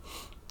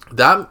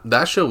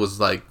 That show was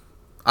like,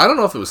 I don't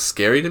know if it was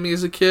scary to me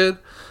as a kid,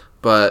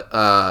 but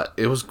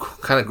it was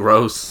kind of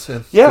gross.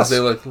 Yes.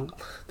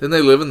 Didn't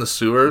they live in the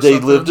sewer or They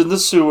something? lived in the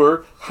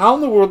sewer. How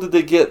in the world did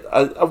they get...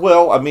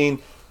 well, I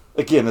mean,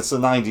 again, it's the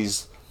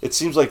 90s. It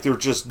seems like they're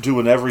just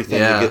doing everything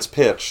that gets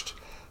pitched.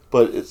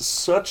 But it's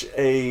such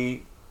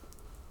a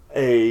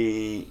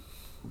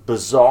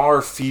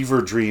bizarre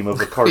fever dream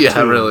of a cartoon.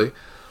 Yeah, really.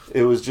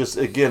 It was just,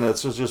 again,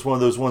 it was just one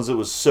of those ones that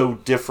was so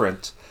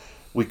different.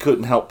 We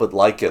couldn't help but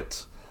like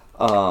it.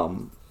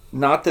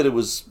 Not that it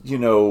was,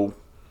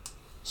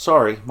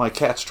 sorry, my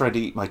cat's trying to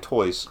eat my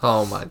toys.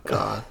 Oh my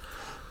god.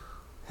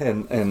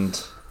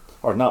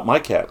 Or not my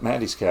cat,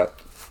 Maddie's cat.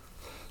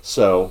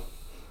 So,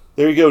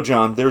 there you go,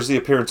 John. There's the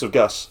appearance of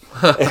Gus.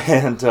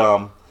 And,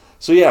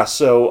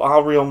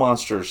 so Real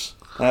Monsters.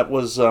 That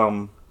was, the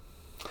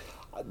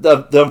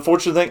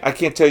unfortunate thing, I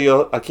can't tell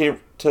you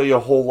a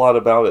whole lot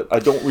about it. I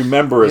don't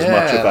remember as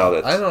much about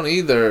it. I don't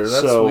either.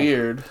 That's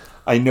weird.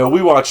 I know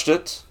we watched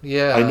it.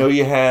 Yeah. I know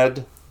you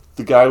had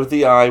the guy with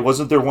the eye.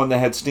 Wasn't there one that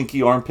had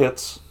stinky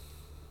armpits?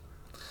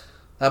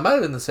 That might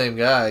have been the same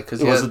guy.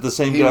 Was it the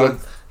same guy?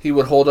 He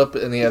would hold up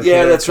and he had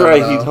hair that's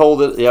right. He'd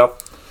hold it.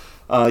 Yep.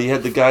 You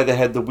had the guy that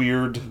had the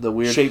weird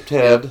shaped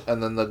head. Yep.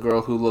 And then the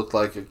girl who looked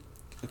like a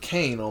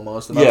cane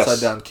almost, an upside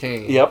down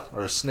cane. Yep.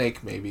 Or a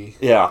snake maybe.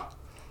 Yeah.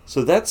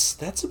 So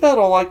that's about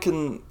all I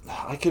can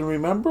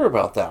remember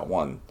about that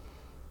one.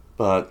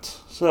 But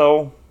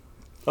oh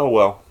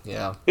well.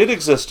 Yeah. It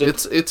existed.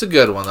 It's a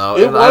good one though.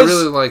 I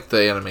really like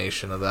the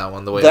animation of that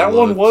one. The way that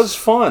one was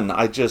fun.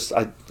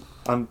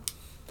 I'm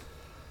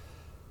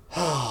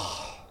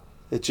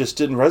it just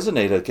didn't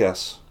resonate, I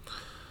guess.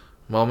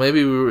 Well,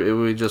 maybe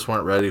we just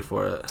weren't ready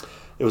for it.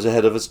 It was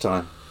ahead of its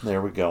time.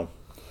 There we go.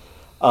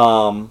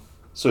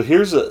 So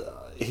here's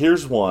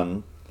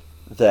one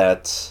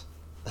that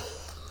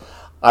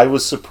I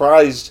was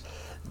surprised.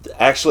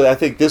 Actually, I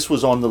think this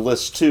was on the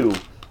list too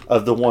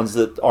of the ones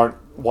that aren't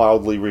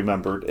wildly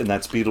remembered, and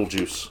that's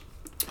Beetlejuice.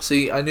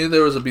 See, I knew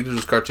there was a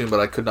Beetlejuice cartoon, but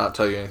I could not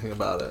tell you anything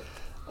about it.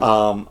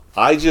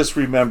 I just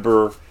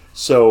remember.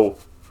 So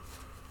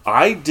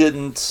I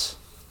didn't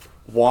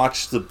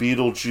watch the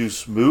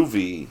Beetlejuice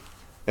movie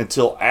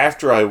until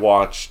after I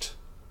watched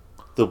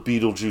the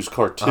Beetlejuice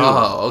cartoon.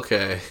 Oh,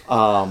 okay.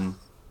 I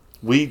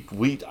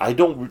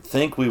don't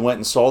think we went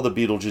and saw the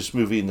Beetlejuice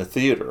movie in the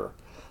theater.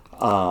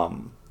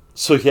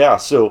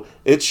 So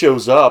it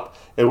shows up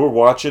and we're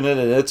watching it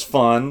and it's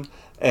fun.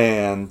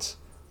 and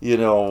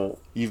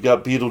you've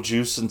got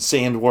Beetlejuice and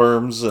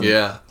sandworms and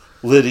Yeah.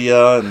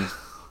 Lydia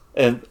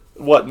and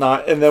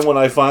whatnot. And then when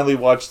I finally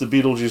watched the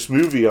Beetlejuice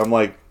movie, I'm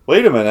like,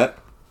 wait a minute,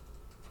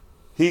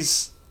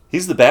 he's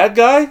the bad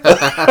guy?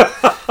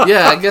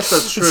 Yeah, I guess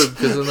that's true,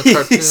 because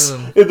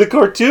in the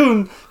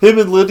cartoon, him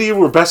and Lydia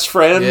were best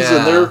friends,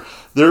 and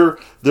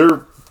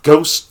they're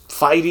ghost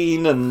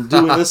fighting and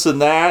doing this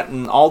and that,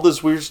 and all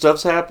this weird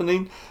stuff's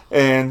happening.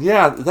 And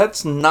yeah,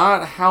 that's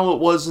not how it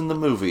was in the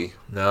movie.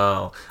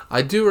 No.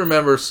 I do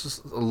remember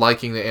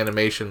liking the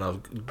animation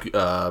of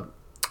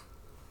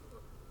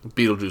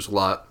Beetlejuice a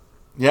lot.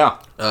 Yeah.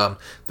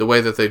 The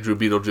way that they drew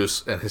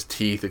Beetlejuice and his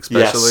teeth,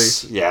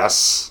 especially.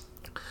 Yes.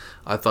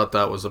 I thought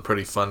that was a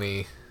pretty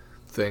funny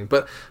thing.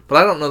 But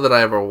I don't know that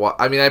I ever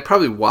I mean, I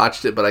probably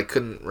watched it, but I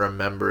couldn't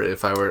remember it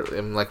if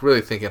I'm like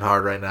really thinking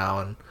hard right now.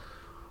 And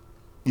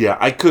yeah,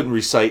 I couldn't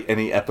recite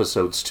any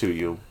episodes to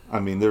you. I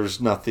mean, there's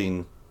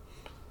nothing.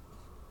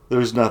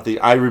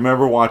 I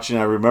remember watching,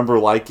 I remember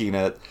liking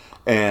it,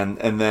 and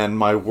then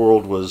my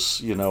world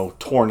was,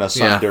 torn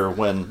asunder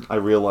when I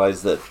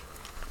realized that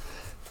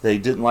they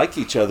didn't like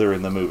each other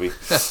in the movie.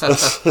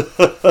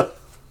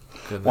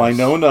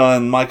 Winona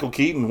and Michael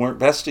Keaton weren't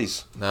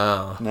besties.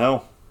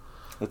 No.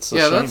 It's a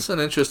shame. That's an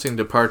interesting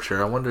departure.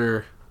 I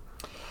wonder,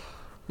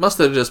 must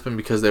have just been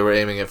because they were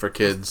aiming it for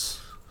kids.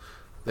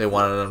 They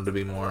wanted them to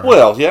be more.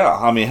 Well, yeah.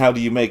 I mean, how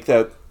do you make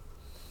that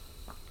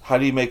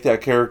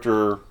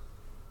character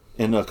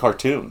in a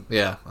cartoon?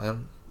 Yeah.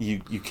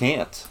 You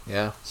can't.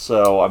 Yeah.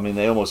 So, I mean,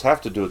 they almost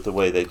have to do it the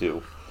way they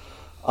do.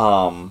 We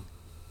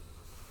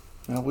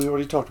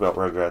already talked about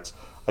Rugrats.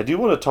 I do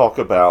want to talk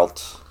about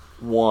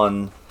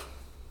one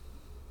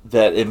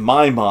that, in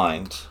my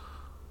mind,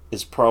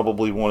 is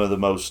probably one of the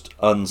most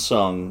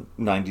unsung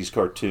 90s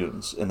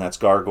cartoons, and that's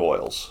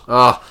Gargoyles.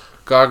 Oh,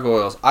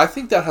 Gargoyles. I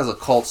think that has a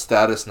cult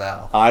status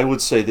now. I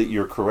would say that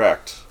you're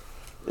correct.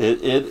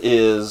 It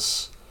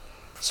is.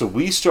 So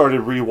we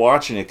started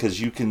rewatching it because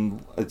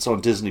it's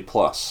on Disney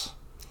Plus.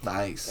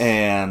 Nice.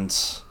 And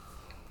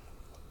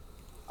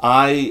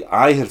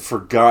I had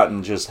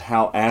forgotten just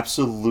how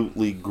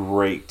absolutely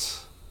great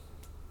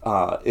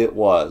it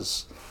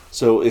was.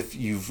 So if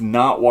you've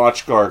not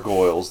watched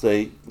Gargoyles,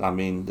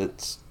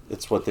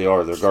 it's what they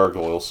are. They're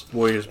gargoyles.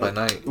 Warriors by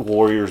night.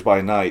 Warriors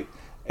by night.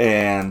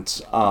 And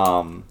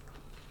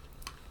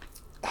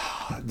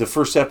the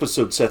first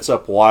episode sets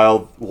up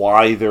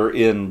why they're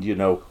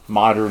in,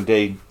 modern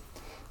day.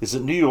 Is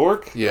it New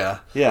York? Yeah.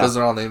 Because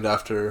they're all named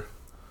after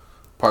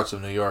parts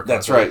of New York.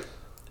 That's right.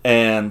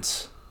 And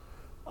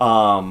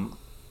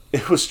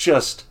it was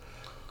just,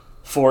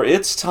 for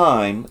its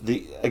time,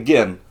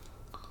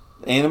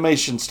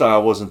 animation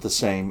style wasn't the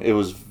same. It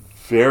was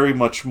very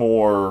much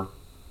more,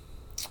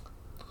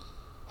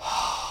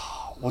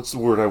 what's the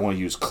word I want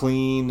to use?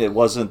 Clean. It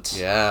wasn't.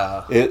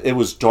 Yeah. It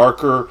was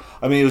darker.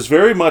 I mean, it was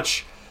very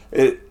much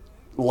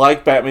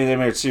like Batman the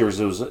Animated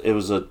Series. It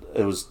was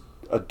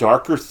a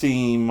darker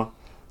theme.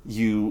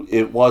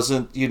 It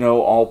wasn't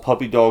all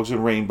puppy dogs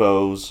and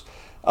rainbows.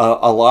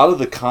 A lot of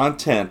the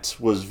content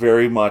was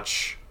very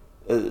much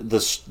the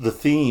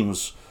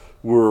themes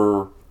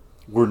were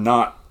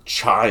not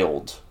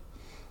child.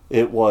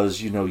 It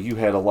was you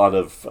had a lot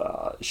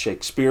of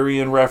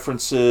Shakespearean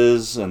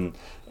references and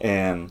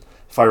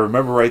if I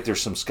remember right,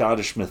 there's some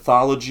Scottish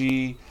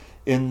mythology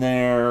in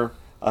there.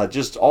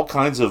 Just all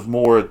kinds of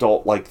more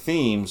adult-like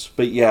themes,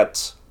 but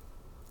yet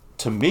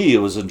to me it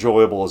was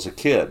enjoyable as a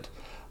kid.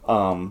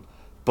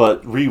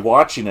 But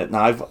rewatching it,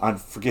 now I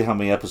forget how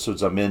many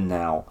episodes I'm in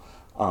now,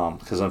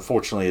 because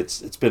unfortunately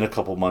it's been a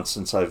couple months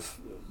since I've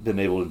been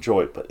able to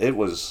enjoy it, but it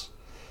was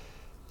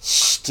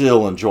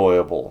still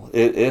enjoyable.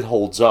 It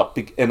holds up,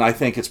 and I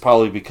think it's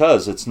probably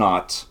because it's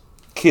not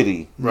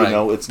kiddie. Right.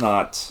 It's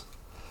not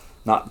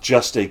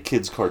just a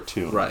kid's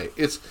cartoon. Right.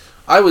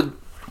 I would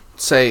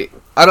say,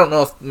 I don't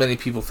know if many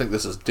people think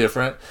this is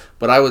different,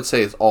 but I would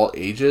say it's all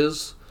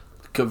ages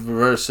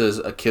versus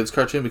a kid's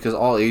cartoon, because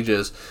all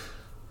ages,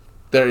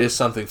 there is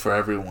something for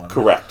everyone.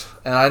 Correct.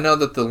 And I know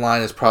that the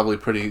line is probably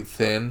pretty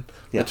thin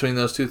between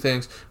those two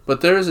things,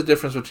 but there is a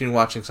difference between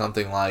watching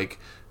something like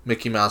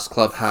Mickey Mouse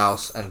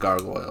Clubhouse and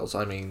Gargoyles.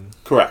 I mean...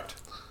 Correct.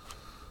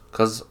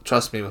 Because,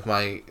 trust me, with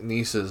my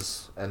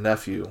nieces and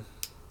nephew,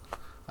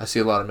 I see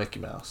a lot of Mickey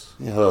Mouse.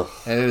 Yeah.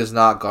 And it is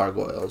not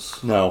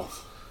Gargoyles. No,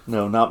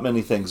 not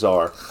many things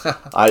are.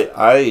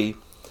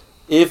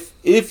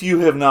 If you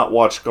have not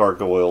watched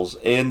Gargoyles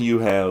and you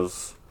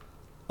have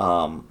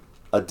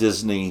a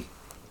Disney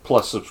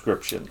Plus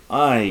subscription,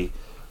 I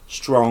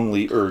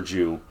strongly urge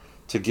you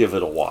to give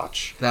it a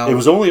watch. Now, it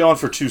was only on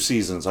for 2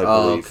 seasons, I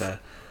believe. Okay.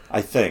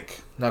 I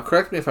think. Now,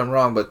 correct me if I'm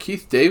wrong, but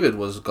Keith David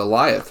was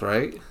Goliath,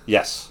 right?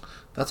 Yes.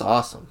 That's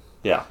awesome.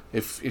 Yeah.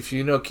 If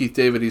you know Keith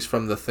David, he's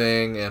from The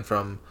Thing and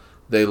from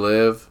They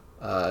Live,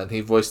 and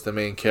he voiced the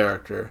main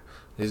character.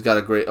 He's got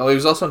a great... Oh, he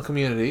was also in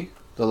Community.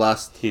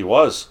 He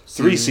was.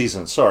 3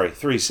 seasons. Sorry,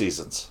 3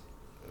 seasons.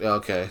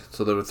 Okay,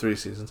 so there were 3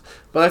 seasons.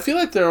 But I feel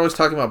like they're always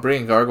talking about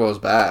bringing Gargoyles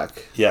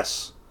back.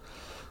 Yes.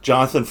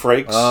 Jonathan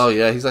Frakes. Oh,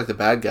 yeah, he's like the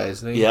bad guy,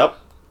 isn't he? Yep.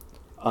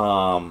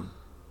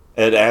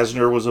 Ed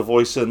Asner was a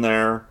voice in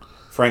there.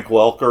 Frank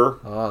Welker.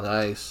 Oh,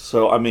 nice.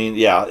 So, I mean,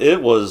 yeah,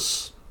 it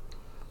was...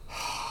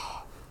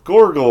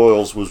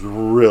 Gargoyles was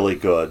really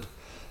good.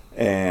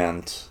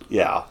 And,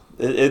 yeah,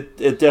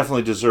 it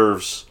definitely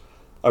deserves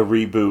a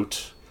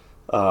reboot.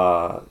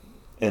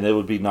 And it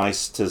would be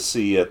nice to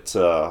see it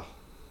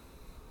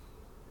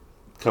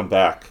come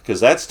back. Because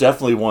that's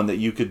definitely one that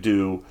you could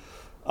do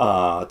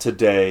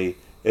today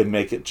and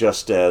make it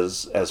just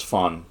as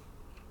fun.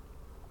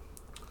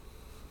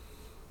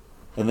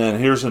 And then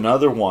here's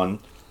another one,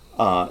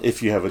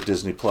 if you have a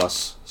Disney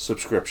Plus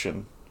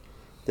subscription,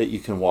 that you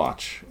can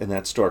watch, and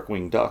that's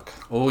Darkwing Duck.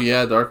 Oh,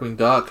 yeah, Darkwing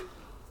Duck.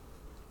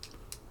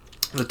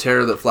 The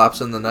terror that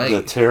flaps in the night.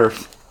 The terror.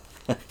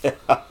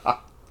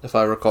 If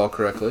I recall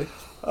correctly.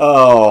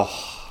 Oh,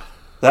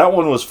 that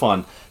one was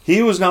fun.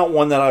 He was not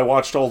one that I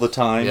watched all the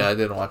time. Yeah, I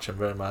didn't watch him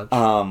very much.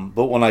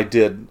 But when I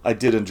did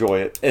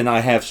enjoy it, and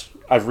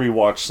I've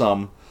rewatched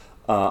some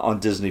on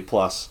Disney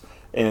Plus,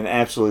 and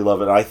absolutely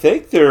love it. I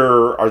think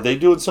are they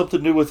doing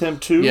something new with him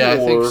too? Yeah, I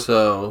think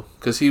so,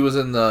 because he was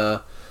in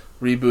the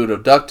reboot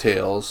of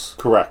DuckTales.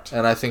 Correct.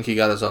 And I think he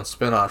got his own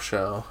spin-off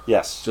show.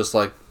 Yes. Just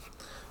like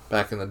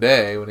back in the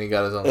day when he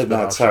got his own spin-off show.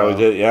 And that's how he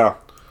did, yeah.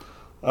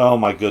 Oh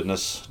my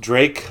goodness.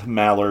 Drake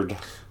Mallard.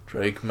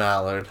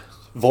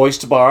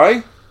 Voiced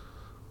by?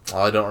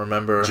 Oh, I don't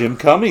remember. Jim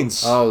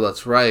Cummings. Oh,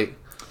 that's right.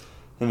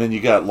 And then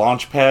you got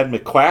Launchpad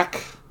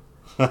McQuack.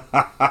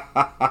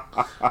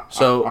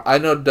 So, I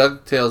know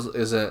DuckTales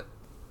isn't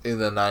in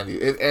the 90s.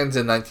 It ends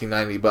in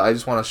 1990, but I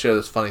just want to share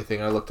this funny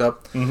thing I looked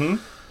up. Mm-hmm.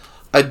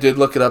 I did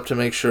look it up to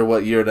make sure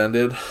what year it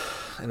ended,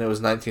 and it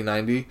was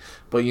 1990.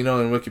 But you know,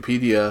 in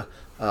Wikipedia,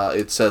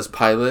 it says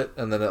pilot,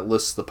 and then it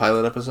lists the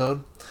pilot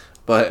episode.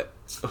 But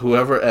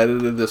whoever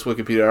edited this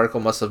Wikipedia article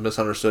must have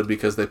misunderstood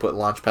because they put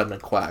Launchpad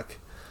McQuack.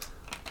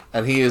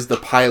 And he is the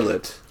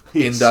pilot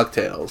in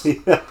DuckTales.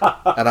 Yeah.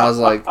 And I was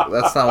like,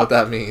 that's not what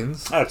that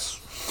means. That's...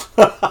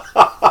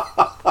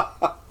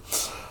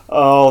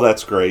 Oh,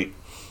 that's great.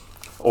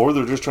 Or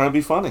they're just trying to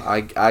be funny.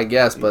 I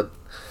guess, but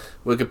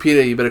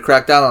Wikipedia, you better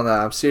crack down on that.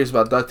 I'm serious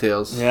about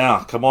DuckTales.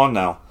 Yeah, come on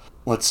now.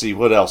 Let's see,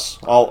 what else?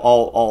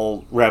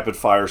 I'll rapid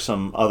fire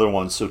some other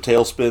ones. So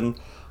Tailspin,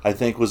 I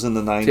think, was in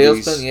the 90s.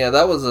 Tailspin, yeah,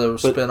 that was a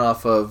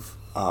spin-off of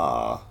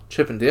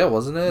Chip and Dale,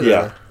 wasn't it?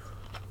 Yeah, or?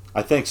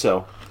 I think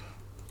so.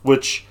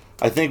 Which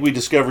I think we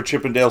discovered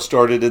Chip and Dale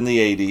started in the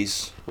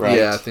 80s, right?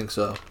 Yeah, I think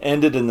so.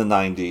 Ended in the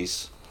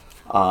 90s.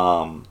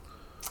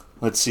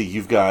 Let's see,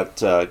 you've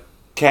got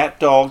Cat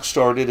Dog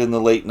started in the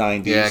late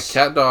 90s. Yeah,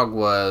 Cat Dog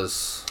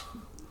was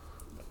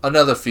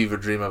another fever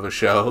dream of a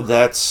show.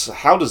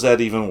 How does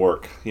that even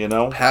work, you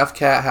know? Half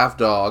cat, half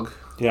dog.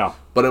 Yeah.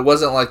 But it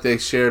wasn't like they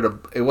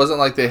it wasn't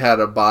like they had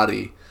a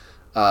body,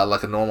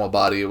 like a normal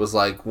body. It was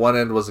like one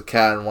end was a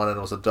cat and one end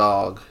was a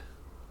dog.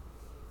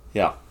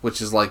 Yeah.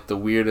 Which is like the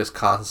weirdest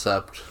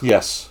concept.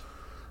 Yes.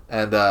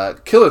 And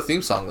killer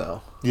theme song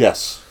though.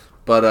 Yes.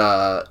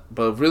 But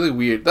really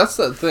weird. That's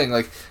the thing.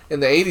 Like in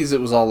the 80s,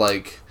 it was all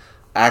like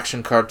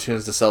action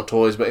cartoons to sell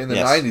toys. But in the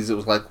 90s, it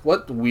was like,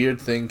 what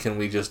weird thing can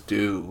we just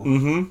do?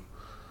 Mm-hmm.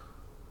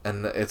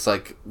 And it's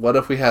like, what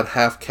if we had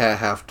half cat,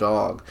 half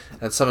dog?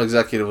 And some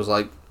executive was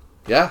like,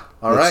 yeah,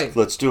 all right,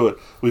 let's do it.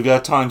 We've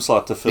got a time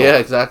slot to fill. Yeah,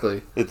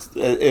 exactly.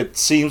 It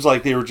seems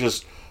like they were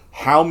just,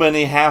 how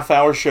many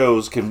half-hour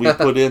shows can we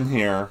put in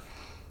here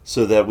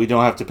so that we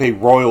don't have to pay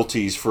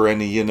royalties for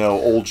any,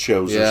 old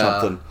shows or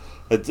something.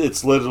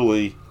 It's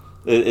literally,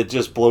 it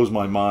just blows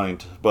my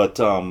mind. But,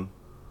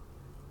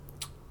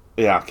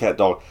 yeah, Cat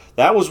Dog.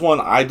 That was one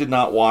I did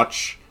not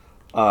watch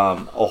a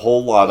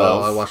whole lot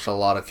of. I watched a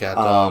lot of Cat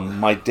Dog.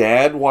 My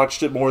dad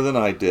watched it more than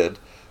I did.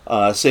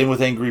 Same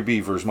with Angry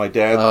Beavers. My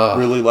dad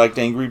really liked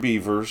Angry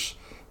Beavers,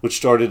 which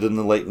started in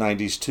the late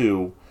 90s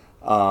too.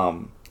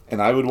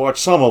 And I would watch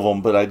some of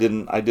them, but I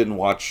didn't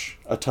watch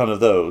a ton of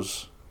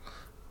those.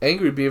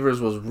 Angry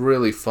Beavers was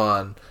really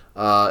fun.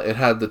 It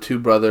had the two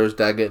brothers,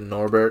 Daggett and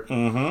Norbert.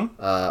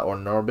 Mm-hmm. Or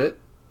Norbit.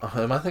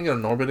 Am I thinking of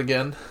Norbit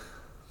again?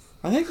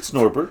 I think it's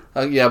Norbert.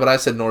 Yeah, but I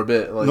said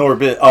Norbit. Like,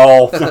 Norbit.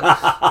 Oh.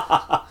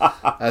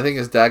 I think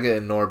it's Daggett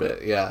and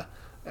Norbit, yeah.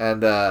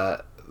 And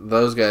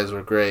those guys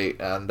were great.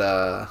 And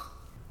I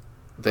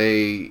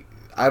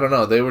don't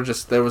know, there was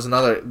something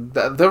about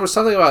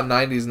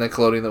 90s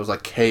Nickelodeon that was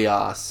like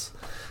chaos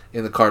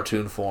in the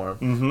cartoon form.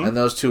 Mm-hmm. And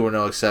those two were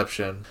no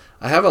exception.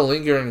 I have a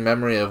lingering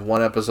memory of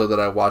one episode that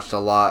I watched a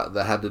lot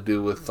that had to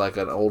do with like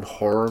an old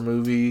horror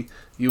movie.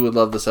 You would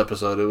love this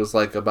episode. It was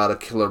like about a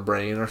killer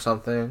brain or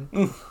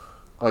something.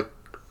 Like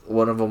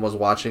one of them was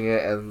watching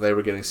it and they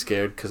were getting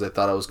scared because they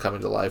thought it was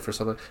coming to life or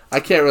something. I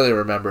can't really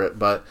remember it,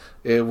 but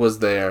it was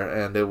there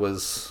and it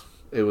was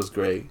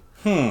great.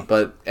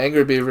 But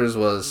Angry Beavers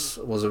was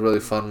a really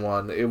fun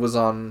one. It was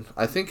on,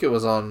 I think it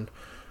was on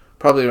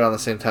probably around the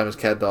same time as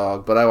Cat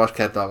Dog, but I watched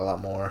Cat Dog a lot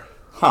more.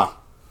 Huh.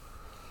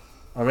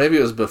 Or maybe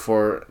it was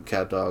before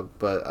Cat Dog,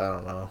 but I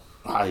don't know.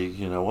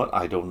 You know what?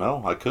 I don't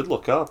know. I could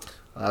look up.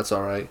 That's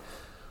alright.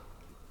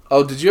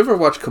 Oh, did you ever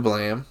watch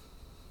Kablam?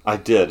 I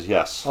did,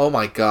 yes. Oh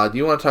my god,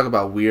 you want to talk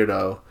about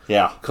weirdo.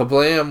 Yeah.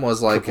 Kablam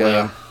was like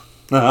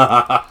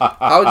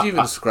How would you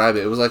even describe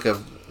it? It was like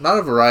not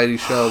a variety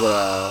show,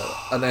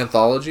 but an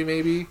anthology,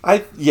 maybe.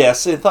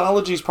 Yes,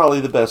 anthology is probably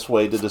the best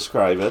way to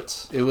describe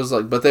it. It was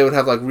like, but they would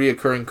have like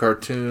reoccurring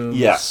cartoons.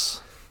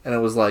 Yes, and it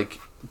was like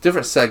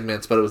different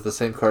segments, but it was the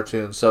same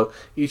cartoon. So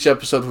each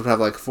episode would have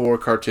like 4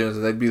 cartoons,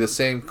 and they'd be the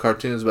same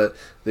cartoons, but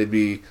they'd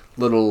be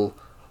little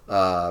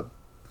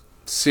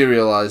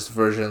serialized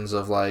versions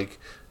of like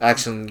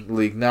Action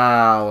League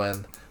Now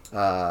and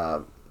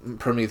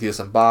Prometheus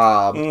and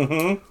Bob.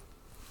 Mm-hmm.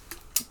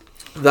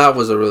 That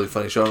was a really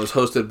funny show. It was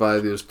hosted by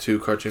those 2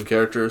 cartoon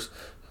characters.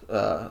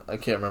 I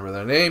can't remember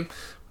their name,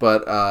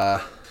 but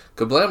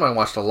Kablam I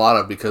watched a lot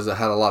of because it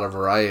had a lot of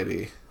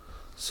variety.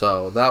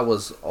 So that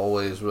was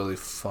always really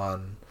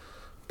fun.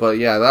 But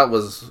yeah, that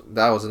was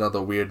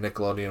another weird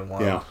Nickelodeon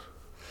one. Yeah.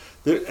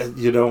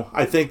 There,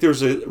 I think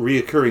there's a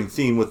reoccurring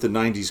theme with the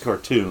 90s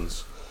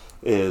cartoons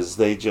is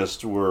they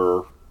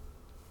were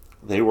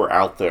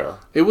out there.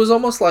 It was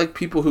almost like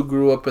people who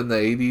grew up in the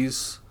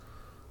 80s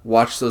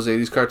watched those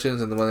 80s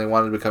cartoons, and then when they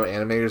wanted to become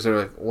animators, they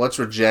were like, let's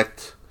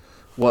reject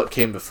what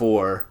came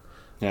before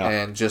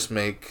and just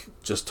make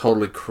just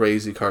totally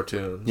crazy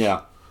cartoons.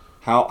 Yeah.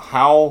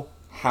 How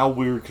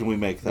weird can we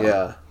make them?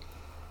 Yeah.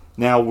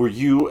 Now, were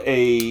you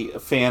a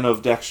fan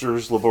of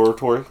Dexter's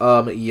Laboratory?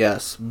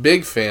 Yes.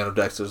 Big fan of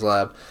Dexter's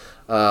Lab.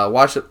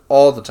 Watch it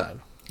all the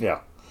time. Yeah.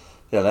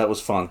 Yeah, that was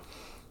fun.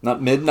 Not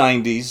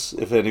mid-90s,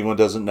 if anyone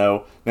doesn't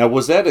know. Now,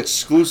 was that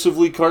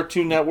exclusively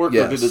Cartoon Network,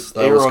 or did it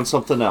air on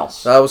something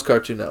else? That was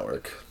Cartoon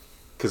Network.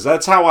 Because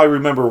that's how I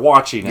remember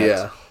watching it.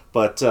 Yeah.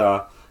 But,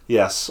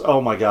 yes. Oh,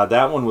 my God.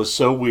 That one was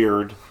so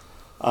weird.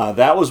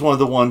 That was one of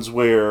the ones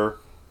where...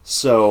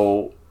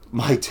 So,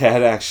 my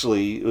dad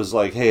actually was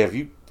like, hey, have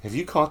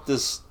you caught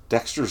this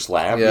Dexter's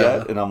Lab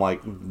yet? And I'm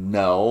like,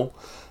 no.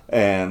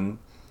 And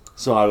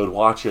so I would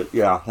watch it.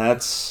 Yeah,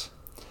 that's...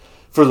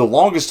 For the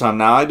longest time,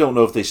 now I don't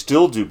know if they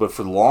still do, but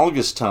for the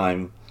longest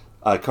time,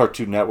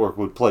 Cartoon Network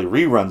would play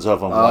reruns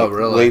of them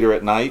really? Later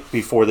at night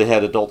before they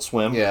had Adult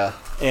Swim. Yeah.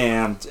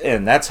 And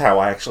that's how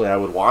I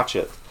would watch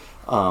it.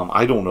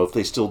 I don't know if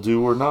they still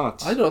do or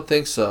not. I don't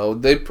think so.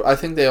 I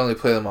think they only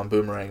play them on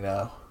Boomerang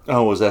now.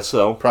 Oh, is that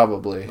so?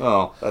 Probably.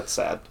 Oh, that's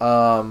sad.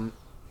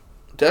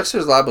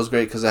 Dexter's Lab was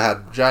great because it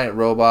had giant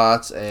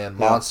robots and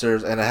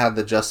monsters, and it had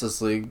the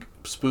Justice League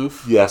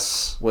spoof.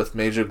 Yes. With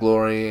Major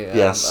Glory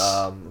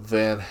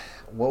and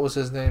what was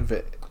his name?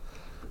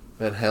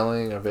 Van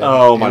Helsing or Van?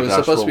 Oh my gosh! It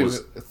was supposed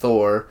to be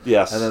Thor.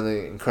 Yes. And then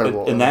the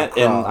Incredible. And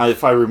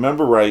if I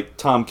remember right,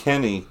 Tom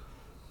Kenny,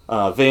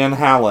 Van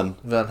Halen.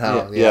 Van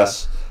Halen.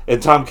 Yes.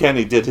 And Tom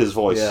Kenny did his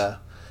voice. Yeah.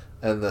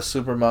 And the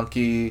Super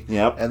Monkey.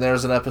 Yep. And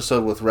there's an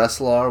episode with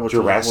Wrestler, which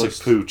Jurassic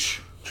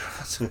Pooch.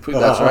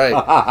 That's right.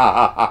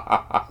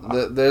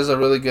 There's a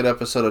really good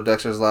episode of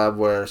Dexter's Lab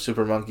where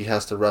Super Monkey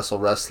has to wrestle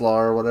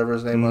Wrestler or whatever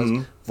his name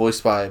was,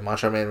 voiced by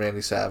Macho Man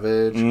Randy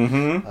Savage.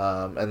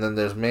 Mm-hmm. And then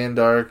there's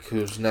Mandark,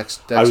 who's next.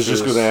 Dexter's, I was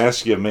just going to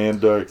ask you,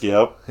 Mandark.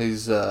 Yep.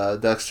 He's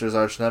Dexter's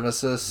arch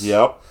nemesis.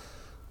 Yep.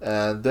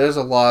 And there's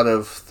a lot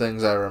of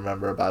things I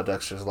remember about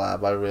Dexter's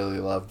Lab. I really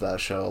loved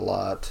that show a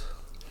lot.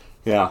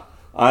 Yeah,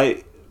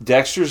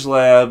 Dexter's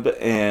Lab,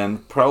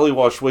 and probably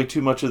watched way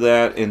too much of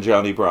that, and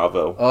Johnny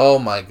Bravo. Oh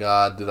my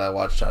God, did I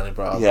watch Johnny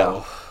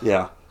Bravo?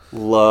 Yeah.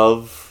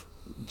 Love.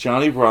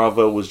 Johnny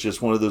Bravo was just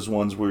one of those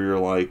ones where you're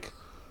like,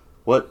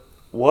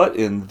 what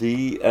in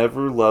the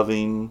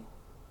ever-loving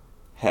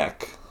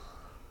heck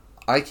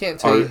I can't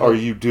tell you are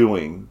you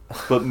doing?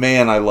 But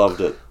man, I loved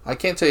it. I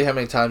can't tell you how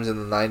many times in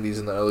the 90s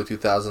and the early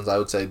 2000s I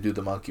would say, do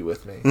the monkey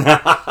with me.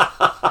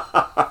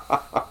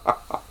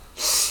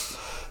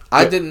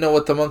 I didn't know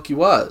what the monkey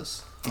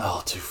was.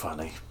 Oh, too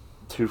funny.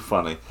 Too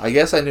funny. I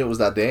guess I knew it was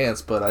that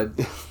dance, but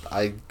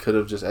I could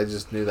have I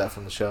just knew that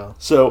from the show.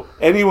 So,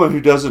 anyone who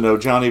doesn't know,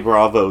 Johnny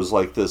Bravo is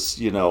like this,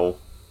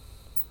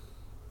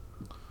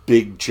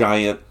 big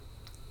giant.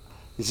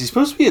 Is he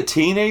supposed to be a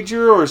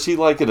teenager, or is he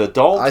like an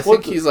adult? I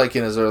think he's like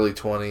in his early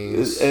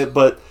 20s.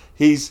 But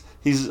he's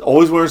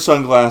always wearing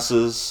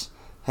sunglasses,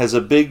 has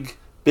a big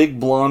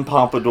blonde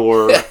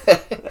pompadour,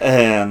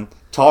 and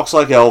talks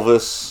like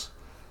Elvis.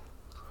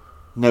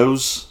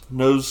 Knows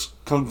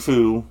kung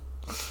fu,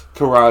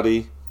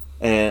 karate,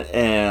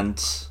 and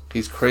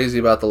he's crazy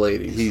about the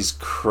ladies.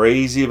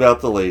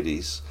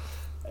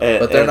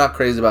 But they're not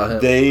crazy about him.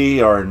 They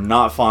are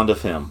not fond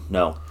of him.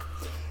 No.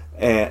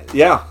 And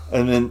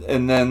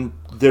then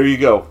there you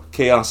go.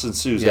 Chaos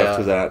ensues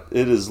after that.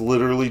 It is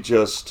literally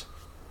just,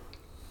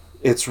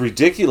 it's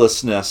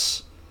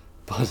ridiculousness,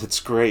 but it's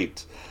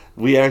great.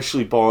 We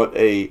actually bought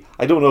I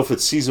don't know if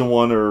it's season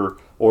 1 or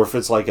if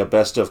it's like a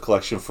best of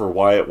collection for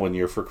Wyatt one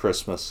year for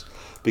Christmas,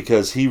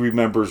 because he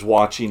remembers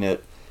watching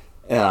it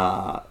in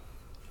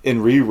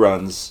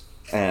reruns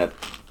at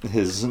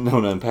his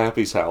Nona and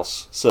Pappy's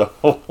house. So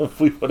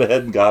we went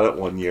ahead and got it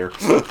one year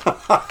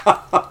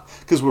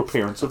because we're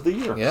parents of the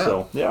year. Yeah.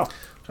 So yeah,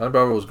 Johnny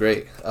Bravo was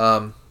great.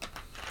 I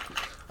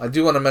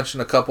do want to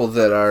mention a couple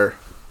that are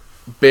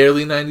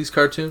barely 90s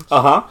cartoons.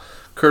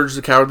 Courage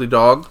the Cowardly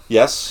Dog.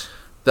 Yes.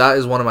 That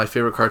is one of my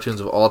favorite cartoons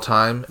of all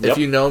time. Yep. If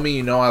you know me,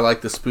 you know I like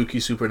the spooky,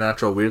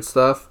 supernatural, weird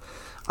stuff.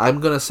 I'm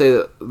gonna say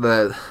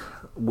that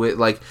with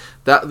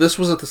that this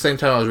was at the same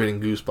time I was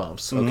reading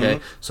Goosebumps. Okay,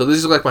 so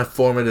these are like my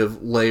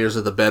formative layers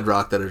of the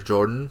bedrock that is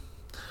Jordan.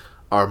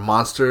 Are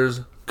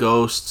monsters,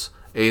 ghosts,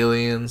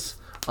 aliens,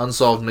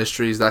 unsolved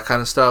mysteries, that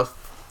kind of stuff.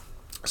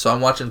 So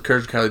I'm watching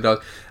Courage the Cowardly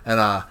Dog,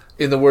 and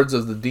in the words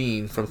of the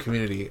dean from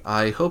Community,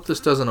 I hope this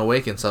doesn't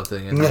awaken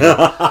something in me.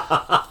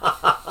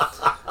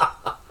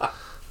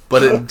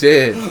 But it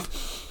did.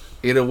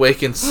 It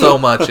awakened so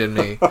much in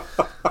me.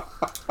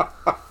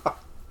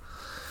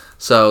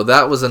 So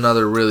that was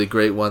another really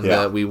great one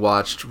that we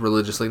watched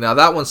religiously. Now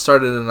that one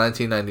started in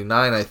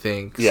 1999, I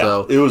think. Yeah,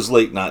 so it was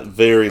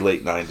very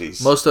late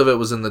 90s. Most of it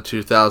was in the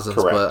 2000s,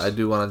 Correct. but I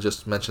do want to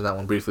just mention that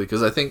one briefly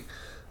because I think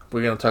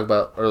we're going to talk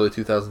about early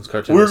 2000s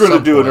cartoons. We're going to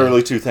do an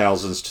early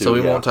 2000s too. So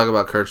we won't talk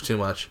about Courage too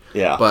much.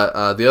 Yeah.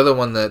 But the other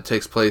one that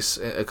takes place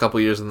a couple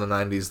years in the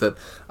 90s that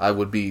I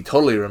would be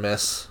totally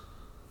remiss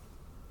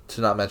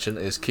to not mention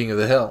is King of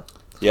the Hill.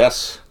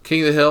 Yes.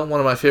 King of the Hill, one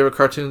of my favorite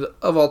cartoons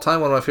of all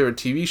time, one of my favorite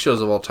TV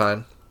shows of all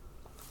time.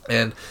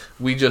 And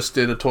we just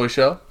did a toy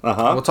show.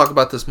 We'll talk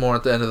about this more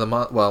at the end of the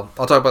month. Well,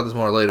 I'll talk about this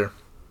more later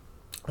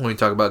when we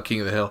talk about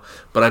King of the Hill.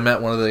 But I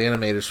met one of the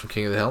animators from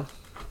King of the Hill.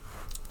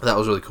 That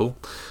was really cool.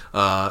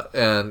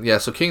 And yeah,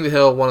 so King of the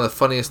Hill, one of the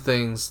funniest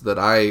things that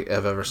I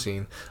have ever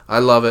seen. I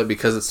love it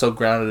because it's so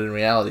grounded in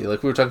reality.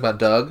 Like we were talking about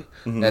Doug,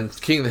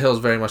 and King of the Hill is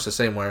very much the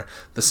same where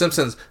the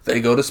Simpsons,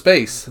 they go to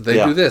space.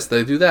 They do this,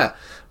 they do that.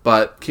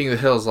 But King of the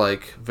Hill is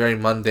like very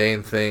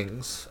mundane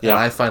things. And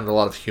I find a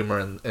lot of humor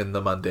in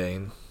the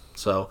mundane.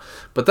 So,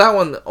 but that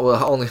one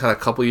only had a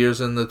couple years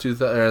in the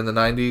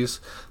 90s,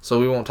 so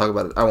we won't talk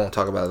about it. I won't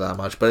talk about it that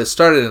much. But it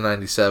started in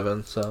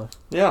 '97, so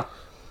yeah,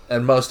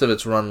 and most of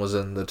its run was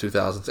in the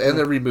 2000s, and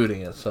they're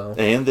rebooting it. So,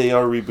 and they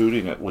are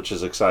rebooting it, which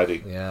is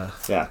exciting. Yeah,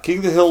 yeah. King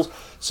of the Hills.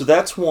 So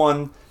that's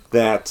one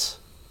that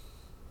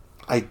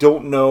I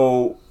don't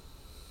know.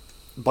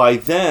 By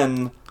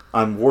then,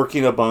 I'm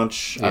working a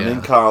bunch. I'm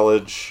in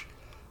college.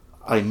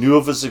 I knew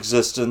of its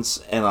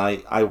existence, and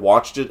I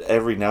watched it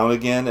every now and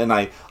again, and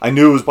I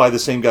knew it was by the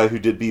same guy who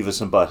did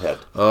Beavis and Butthead.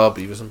 Oh,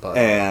 Beavis and Butthead.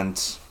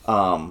 And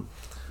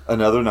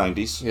another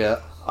 90s. Yeah.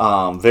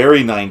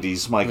 Very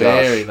 90s, my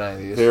gosh. Very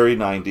 90s. Very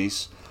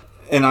 90s.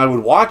 And I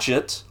would watch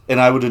it,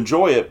 and I would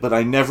enjoy it, but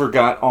I never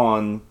got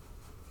on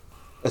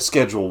a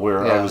schedule where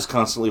I was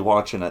constantly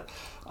watching it.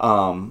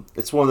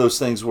 It's one of those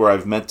things where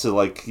I've meant to,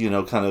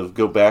 kind of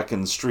go back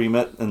and stream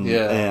it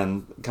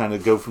and kind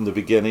of go from the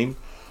beginning.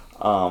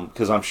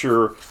 Because I'm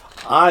sure,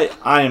 I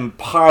am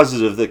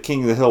positive that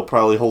King of the Hill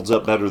probably holds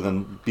up better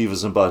than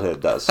Beavis and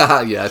Butthead does.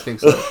 Yeah, I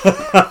think so.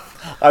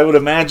 I would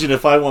imagine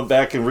if I went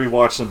back and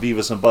rewatched some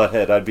Beavis and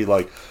Butthead, I'd be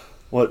like,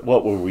 what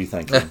were we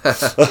thinking?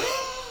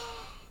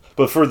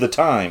 But for the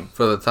time,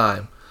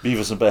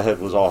 Beavis and Butthead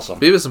was awesome.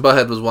 Beavis and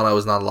Butthead was one I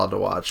was not allowed to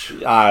watch.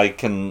 I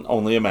can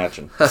only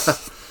imagine.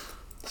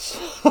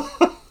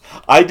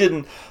 I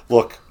didn't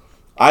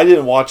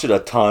watch it a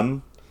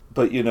ton.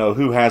 But,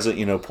 who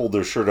hasn't, pulled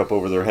their shirt up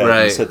over their head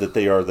and said that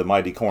they are the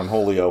mighty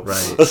Cornholio?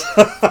 Right.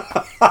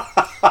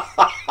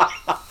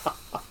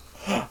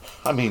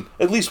 I mean,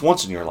 at least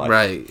once in your life.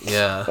 Right,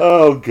 yeah.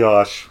 Oh,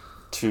 gosh.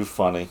 Too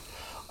funny.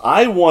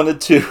 I wanted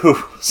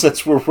to,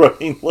 since we're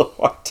running low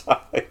on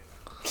time,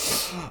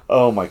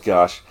 oh, my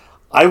gosh.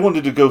 I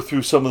wanted to go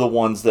through some of the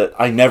ones that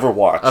I never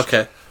watched.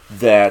 Okay.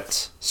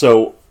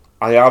 So,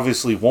 I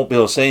obviously won't be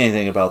able to say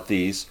anything about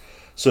these.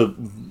 So,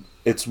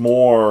 it's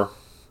more...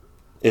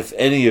 If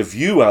any of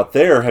you out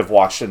there have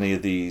watched any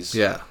of these,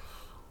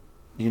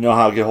 you know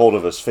how to get hold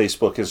of us.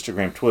 Facebook,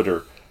 Instagram,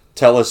 Twitter.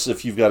 Tell us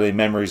if you've got any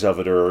memories of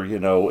it or,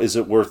 is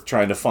it worth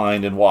trying to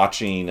find and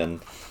watching and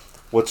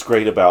what's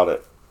great about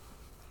it.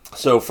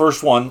 So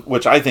first one,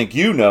 which I think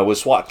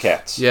is SWAT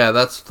Cats. Yeah,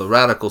 that's the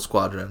Radical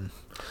Squadron.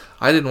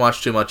 I didn't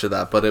watch too much of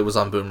that, but it was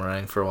on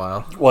Boomerang for a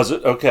while. Was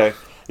it? Okay.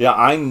 Yeah,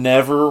 I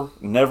never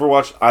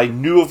watched. I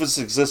knew of its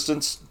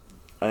existence,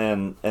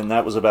 and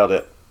that was about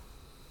it.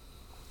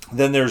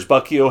 Then there's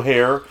Bucky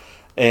O'Hare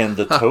and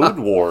the Toad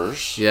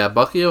Wars. Yeah,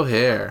 Bucky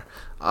O'Hare.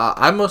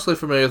 I'm mostly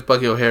familiar with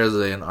Bucky O'Hare as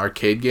an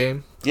arcade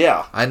game.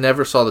 Yeah. I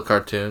never saw the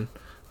cartoon.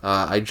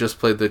 I just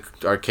played the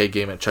arcade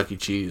game at Chuck E.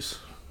 Cheese.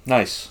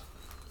 Nice.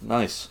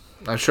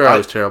 I'm sure I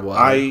was terrible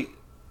at it.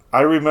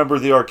 I remember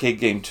the arcade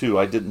game, too.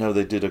 I didn't know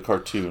they did a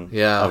cartoon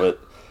of it.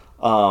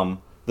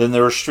 Then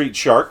there are Street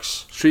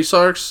Sharks. Street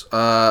Sharks?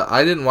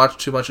 I didn't watch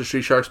too much of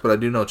Street Sharks, but I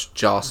do know it's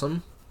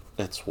Jawsome.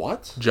 It's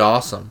what?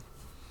 Jawsome.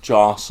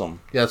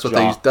 Yeah,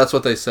 that's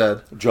what they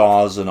said.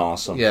 Jaws and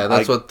awesome. Yeah,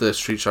 that's what the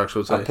Street Sharks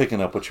would say. I'm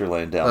picking up what you're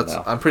laying down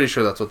now. I'm pretty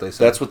sure that's what they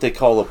said. That's what they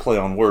call a play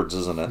on words,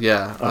 isn't it?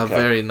 Yeah, okay. A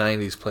very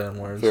 90s play on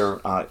words.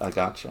 I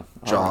gotcha.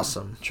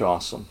 Jawsome.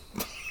 Jawsome.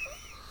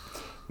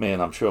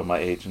 Man, I'm showing my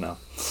age now.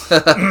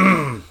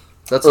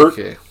 That's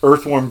okay.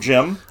 Earthworm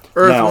Jim.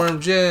 Earthworm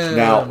Jim.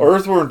 Now,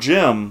 Earthworm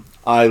Jim,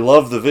 I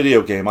love the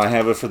video game. I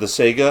have it for the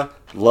Sega.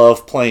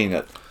 Love playing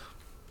it.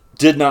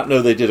 Did not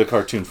know they did a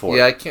cartoon for it.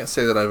 Yeah, I can't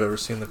say that I've ever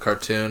seen the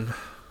cartoon.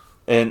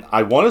 And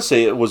I want to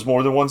say it was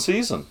more than one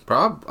season.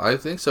 I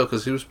think so,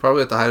 because he was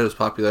probably at the height of his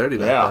popularity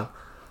back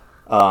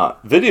then.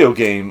 Video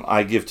game,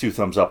 I give 2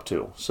 thumbs up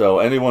to. So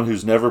anyone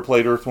who's never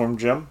played Earthworm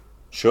Jim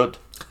should.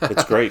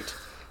 It's great.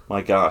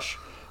 My gosh.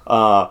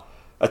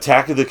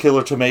 Attack of the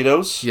Killer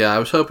Tomatoes. Yeah, I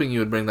was hoping you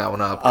would bring that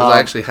one up because I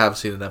actually have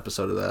seen an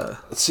episode of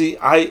that. See,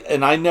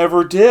 I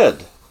never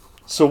did.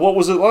 So what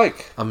was it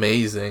like?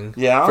 Amazing.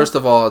 Yeah? First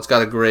of all, it's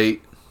got a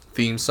great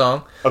theme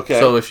song. Okay.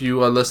 So if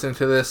you are listening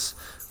to this,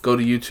 go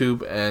to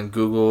YouTube and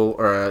Google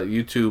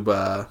YouTube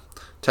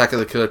Attack of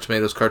the Killer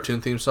Tomatoes cartoon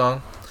theme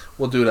song.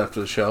 We'll do it after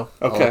the show.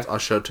 Okay. I'll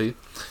show it to you.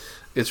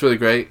 It's really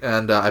great.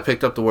 And I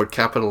picked up the word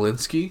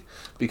Kapitalinsky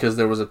because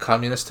there was a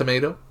communist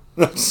tomato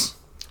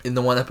in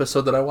the one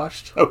episode that I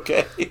watched.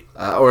 Okay.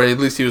 Or at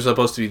least he was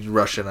supposed to be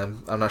Russian.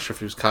 I'm not sure if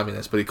he was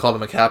communist, but he called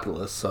him a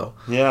capitalist. So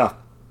yeah.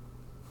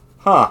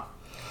 Huh.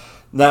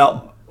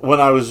 Now, when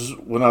I was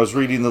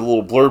reading the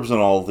little blurbs on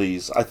all of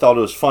these, I thought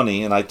it was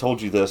funny, and I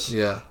told you this.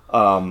 Yeah.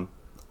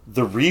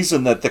 The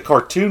reason that the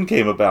cartoon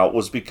came about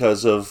was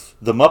because of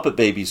the Muppet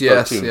Babies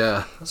cartoon.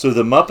 Yeah. So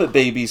the Muppet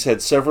Babies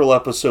had several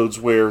episodes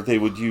where they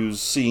would use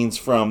scenes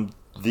from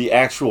the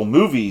actual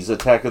movies,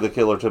 Attack of the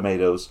Killer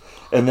Tomatoes,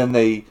 and then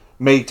they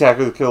made Attack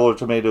of the Killer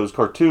Tomatoes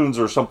cartoons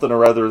or something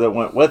or other that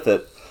went with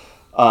it.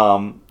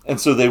 And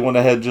so they went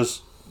ahead and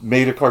just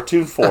made a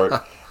cartoon for it.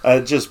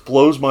 It just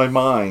blows my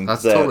mind.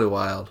 That's totally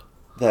wild.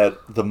 That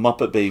the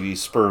Muppet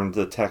Babies spurned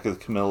the Attack of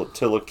the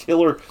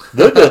Killer.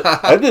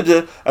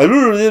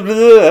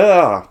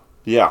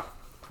 Yeah.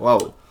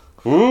 Whoa.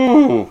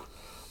 Ooh.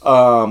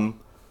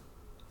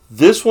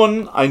 This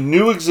one I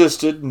knew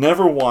existed,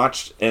 never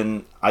watched,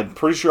 and I'm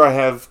pretty sure I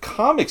have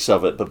comics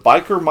of it. But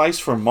Biker Mice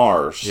from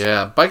Mars.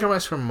 Yeah, Biker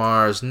Mice from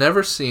Mars.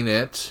 Never seen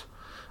it.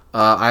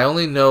 I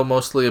only know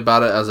mostly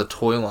about it as a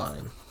toy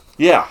line.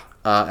 Yeah.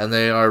 And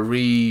they are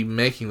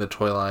remaking the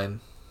toy line.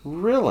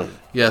 Really?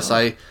 Yes,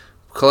 I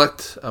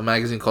collect a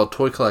magazine called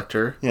Toy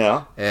Collector.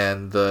 Yeah.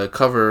 And the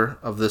cover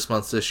of this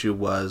month's issue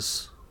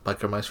was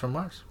Biker Mice from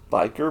Mars.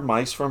 Biker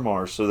Mice from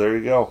Mars. So there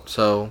you go.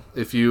 So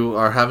if you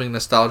are having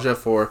nostalgia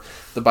for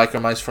the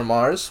Biker Mice from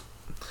Mars,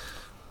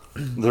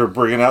 they're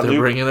bringing it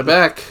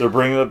back. They're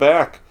bringing it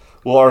back.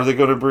 Well, are they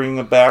going to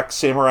bring back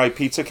Samurai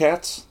Pizza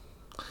Cats?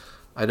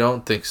 I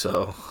don't think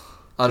so.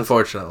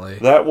 Unfortunately.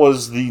 That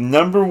was the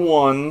number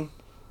one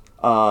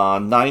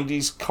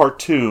 90s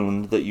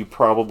cartoon that you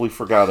probably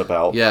forgot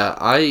about. Yeah,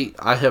 I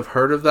have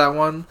heard of that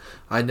one.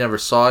 I never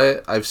saw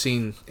it. I've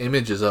seen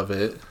images of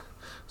it.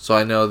 So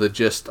I know the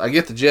gist. I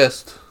get the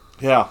gist.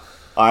 Yeah.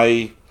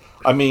 I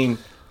mean,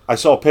 I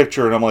saw a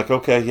picture and I'm like,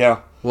 okay, yeah.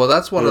 Well,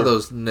 that's one of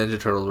those Ninja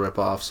Turtle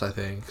ripoffs, I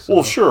think. So.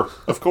 Well, sure.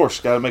 Of course.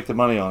 Got to make the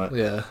money on it.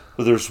 Yeah.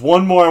 But there's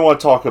one more I want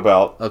to talk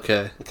about.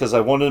 Okay. Because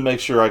I wanted to make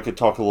sure I could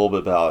talk a little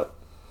bit about it.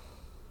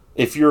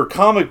 If you're a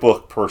comic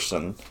book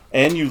person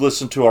and you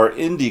listen to our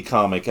indie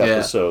comic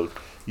episode,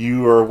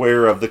 you are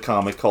aware of the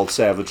comic called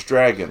Savage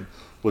Dragon,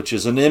 which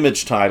is an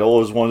Image title.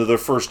 It was one of their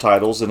first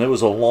titles, and it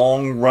was a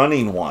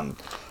long-running one.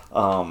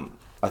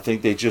 I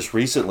think they just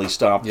recently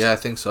stopped I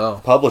think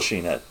so.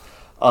 publishing it.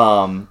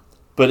 But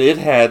it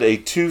had a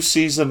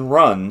 2-season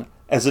run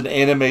as an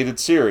animated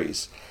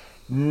series.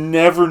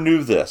 Never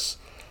knew this.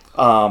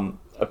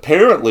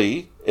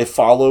 Apparently, it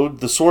followed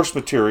the source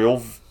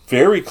material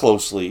very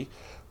closely,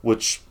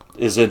 which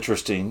is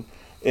interesting.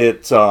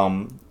 It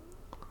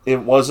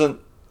wasn't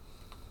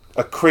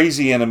a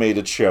crazy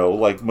animated show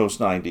like most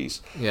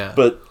 90s. Yeah.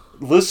 But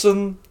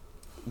listen,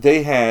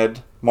 they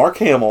had Mark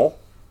Hamill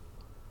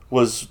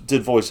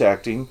did voice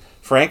acting,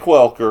 Frank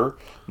Welker,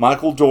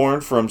 Michael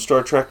Dorn from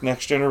Star Trek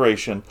Next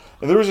Generation,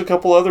 and there was a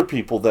couple other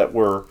people that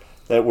were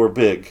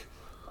big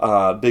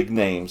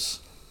names.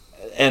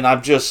 And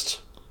I'm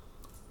just...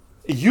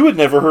 You had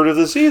never heard of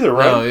this either,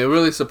 right? No, it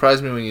really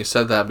surprised me when you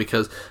said that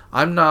because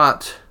I'm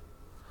not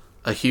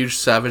a huge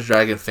Savage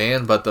Dragon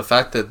fan, but the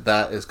fact that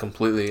that is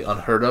completely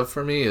unheard of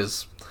for me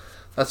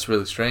that's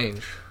really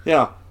strange.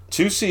 Yeah.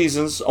 2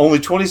 seasons, only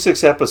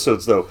 26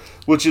 episodes though,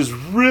 which is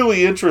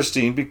really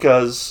interesting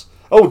because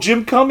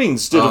Jim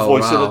Cummings did a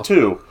voice in it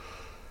too.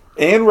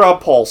 And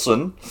Rob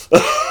Paulson.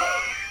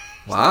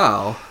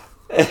 Wow.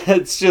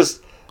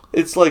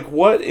 It's like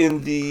what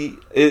in the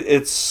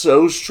it's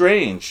so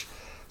strange.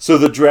 So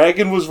the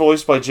dragon was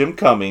voiced by Jim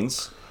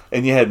Cummings,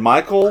 and you had Mark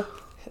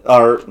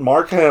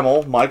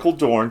Hamill, Michael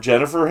Dorn,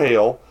 Jennifer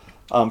Hale,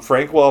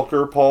 Frank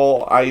Welker,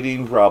 Paul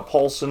Eiding, Rob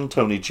Paulson,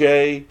 Tony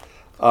Jay.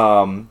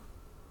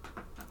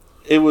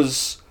 It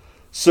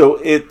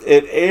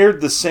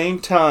aired the same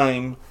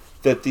time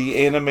that the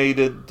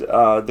animated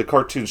the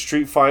cartoon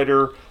Street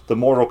Fighter, the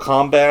Mortal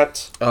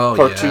Kombat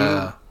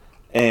cartoon,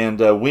 and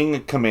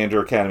Wing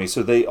Commander Academy.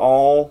 So they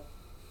all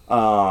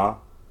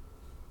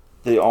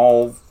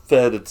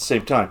fed at the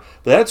same time.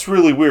 But that's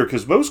really weird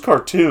because most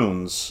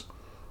cartoons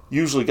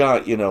usually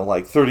got,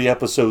 like 30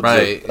 episodes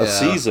a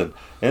season.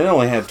 And it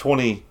only had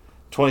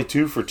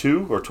 22 for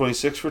 2 or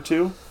 26 for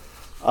 2.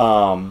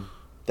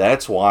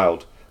 That's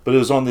wild. But it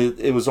was on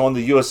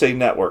the USA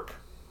Network.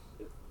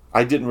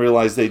 I didn't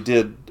realize they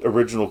did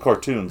original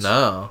cartoons.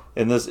 No.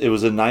 And it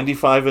was in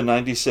 95 and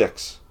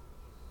 96.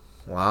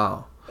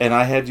 Wow. And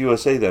I had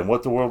USA then.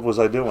 What the world was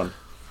I doing?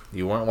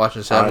 You weren't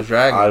watching Savage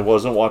Dragon. I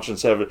wasn't watching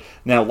Savage.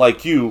 Now,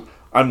 like you,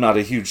 I'm not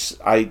a huge.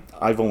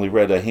 I've only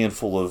read a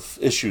handful of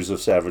issues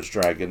of Savage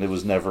Dragon. It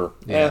was never.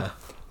 Yeah.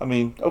 I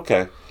mean,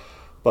 okay,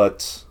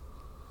 but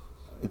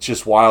it's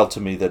just wild to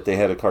me that they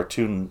had a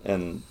cartoon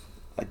and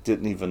I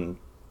didn't even.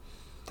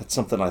 That's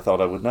something I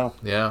thought I would know.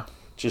 Yeah.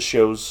 Just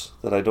shows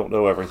that I don't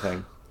know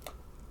everything.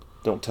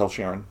 Don't tell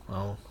Sharon.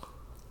 Oh.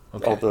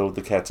 Okay. Although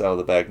the cat's out of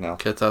the bag now.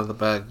 Cat's out of the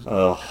bag.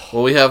 Oh.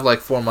 Well, we have like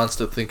 4 months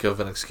to think of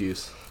an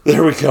excuse.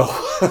 There we go.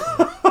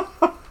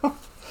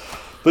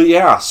 But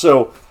yeah,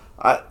 so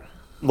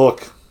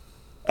look,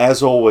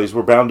 as always,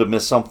 we're bound to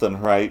miss something,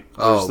 right?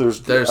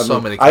 There's so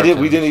many cartoons.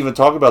 We didn't even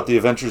talk about the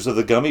Adventures of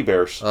the Gummy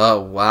Bears.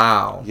 Oh,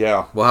 wow.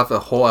 Yeah. We'll have a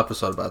whole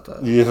episode about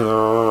that.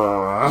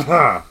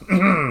 Yeah.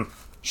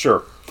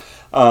 Sure.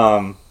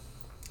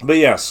 But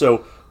yeah,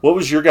 so what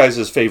was your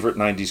guys' favorite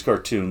 90s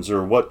cartoons,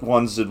 or what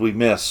ones did we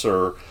miss,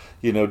 or,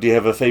 do you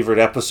have a favorite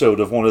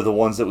episode of one of the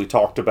ones that we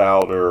talked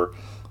about, or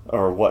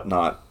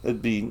whatnot?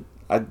 I'd be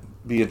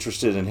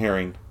interested in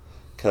hearing,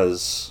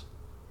 because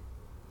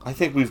I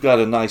think we've got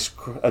a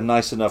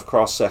nice enough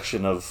cross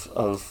section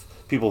of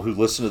people who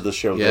listen to the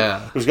show.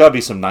 Yeah, there's got to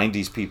be some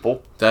 90s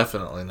people.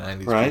 Definitely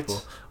 90s right?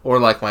 people. Or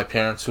like my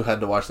parents who had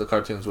to watch the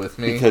cartoons with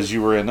me. Because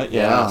you were in it,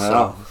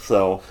 yeah.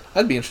 So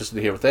I'd be interested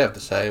to hear what they have to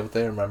say, what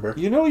they remember.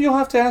 You'll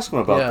have to ask them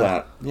about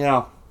that.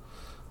 Yeah.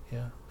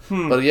 Yeah.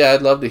 But yeah,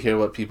 I'd love to hear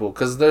what people...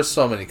 Because there's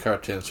so many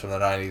cartoons from the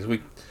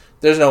 90s.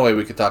 There's no way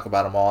we could talk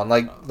about them all.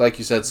 And like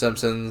you said,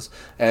 Simpsons.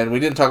 And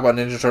we didn't talk about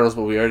Ninja Turtles,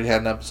 but we already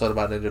had an episode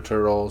about Ninja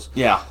Turtles.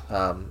 Yeah.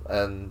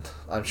 And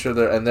I'm sure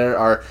there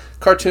are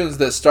cartoons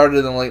that started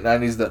in the late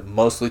 90s that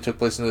mostly took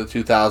place in the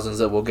 2000s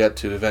that we'll get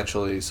to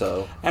eventually.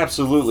 So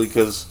absolutely,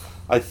 because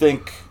I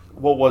think,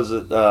 what was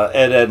it,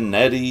 Ed, Ed, and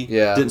Eddie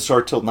didn't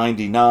start till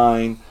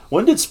 99.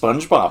 When did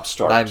SpongeBob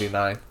start?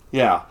 99.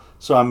 Yeah.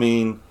 So, I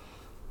mean,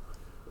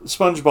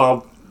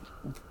 SpongeBob,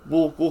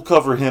 we'll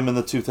cover him in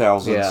the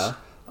 2000s. Yeah.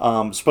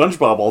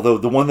 SpongeBob, although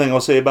the one thing I'll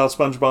say about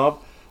SpongeBob,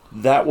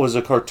 that was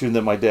a cartoon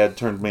that my dad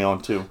turned me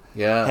on to.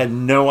 Yeah. I had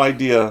no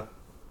idea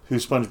who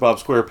SpongeBob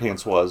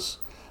SquarePants was.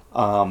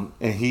 And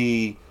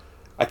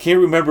I can't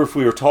remember if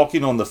we were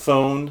talking on the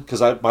phone, because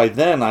by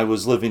then I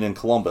was living in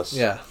Columbus.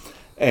 Yeah.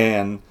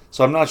 And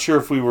so I'm not sure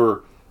if we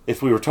were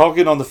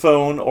talking on the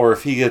phone or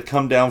if he had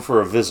come down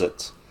for a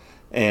visit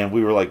and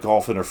we were like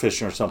golfing or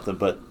fishing or something.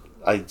 But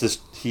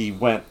he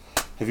went,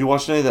 "Have you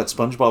watched any of that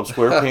SpongeBob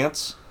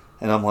SquarePants?"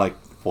 And I'm like,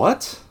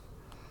 "What?"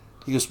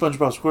 He goes,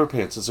 "SpongeBob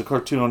SquarePants. It's a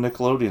cartoon on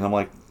Nickelodeon." I'm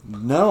like,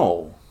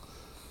 No,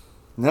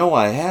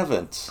 I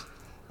haven't.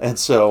 And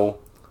so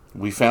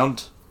we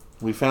found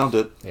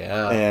it.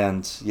 Yeah.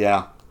 And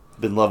yeah,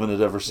 been loving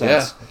it ever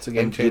since. Yeah, it's a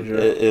game changer.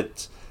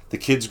 The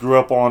kids grew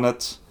up on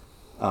it.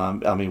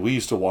 I mean, we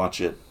used to watch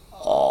it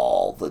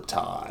all the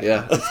time.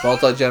 Yeah, it's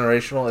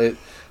multi-generational. It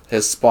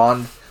has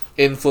spawned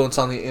influence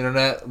on the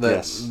internet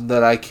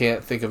that I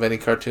can't think of any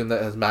cartoon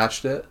that has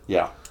matched it.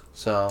 Yeah.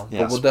 So,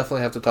 but we'll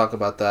definitely have to talk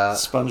about that.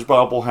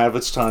 SpongeBob will have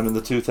its time in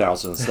the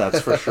 2000s, that's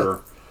for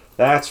sure.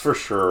 That's for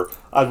sure.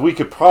 We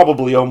could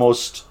probably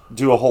almost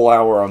do a whole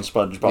hour on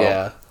SpongeBob.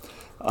 Yeah.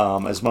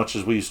 As much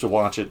as we used to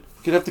watch it.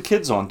 We could have the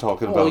kids on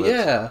talking about it. Oh,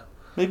 yeah.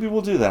 Maybe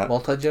we'll do that.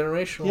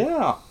 Multi-generational.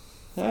 Yeah.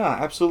 Yeah,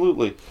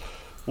 absolutely.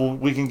 Well,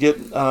 we can get,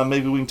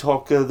 maybe we can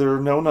talk their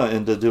Nona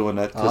into doing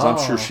it, because I'm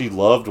sure she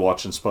loved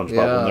watching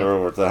SpongeBob when they were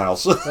over at the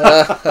house.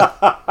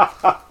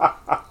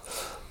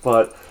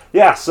 But,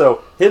 yeah,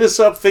 so hit us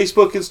up,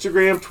 Facebook,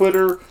 Instagram,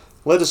 Twitter.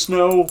 Let us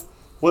know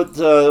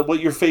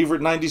what your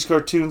favorite 90s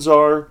cartoons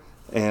are,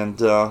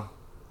 and I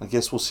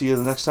guess we'll see you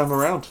the next time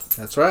around.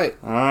 That's right.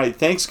 All right,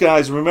 thanks,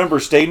 guys. Remember,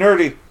 stay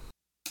nerdy.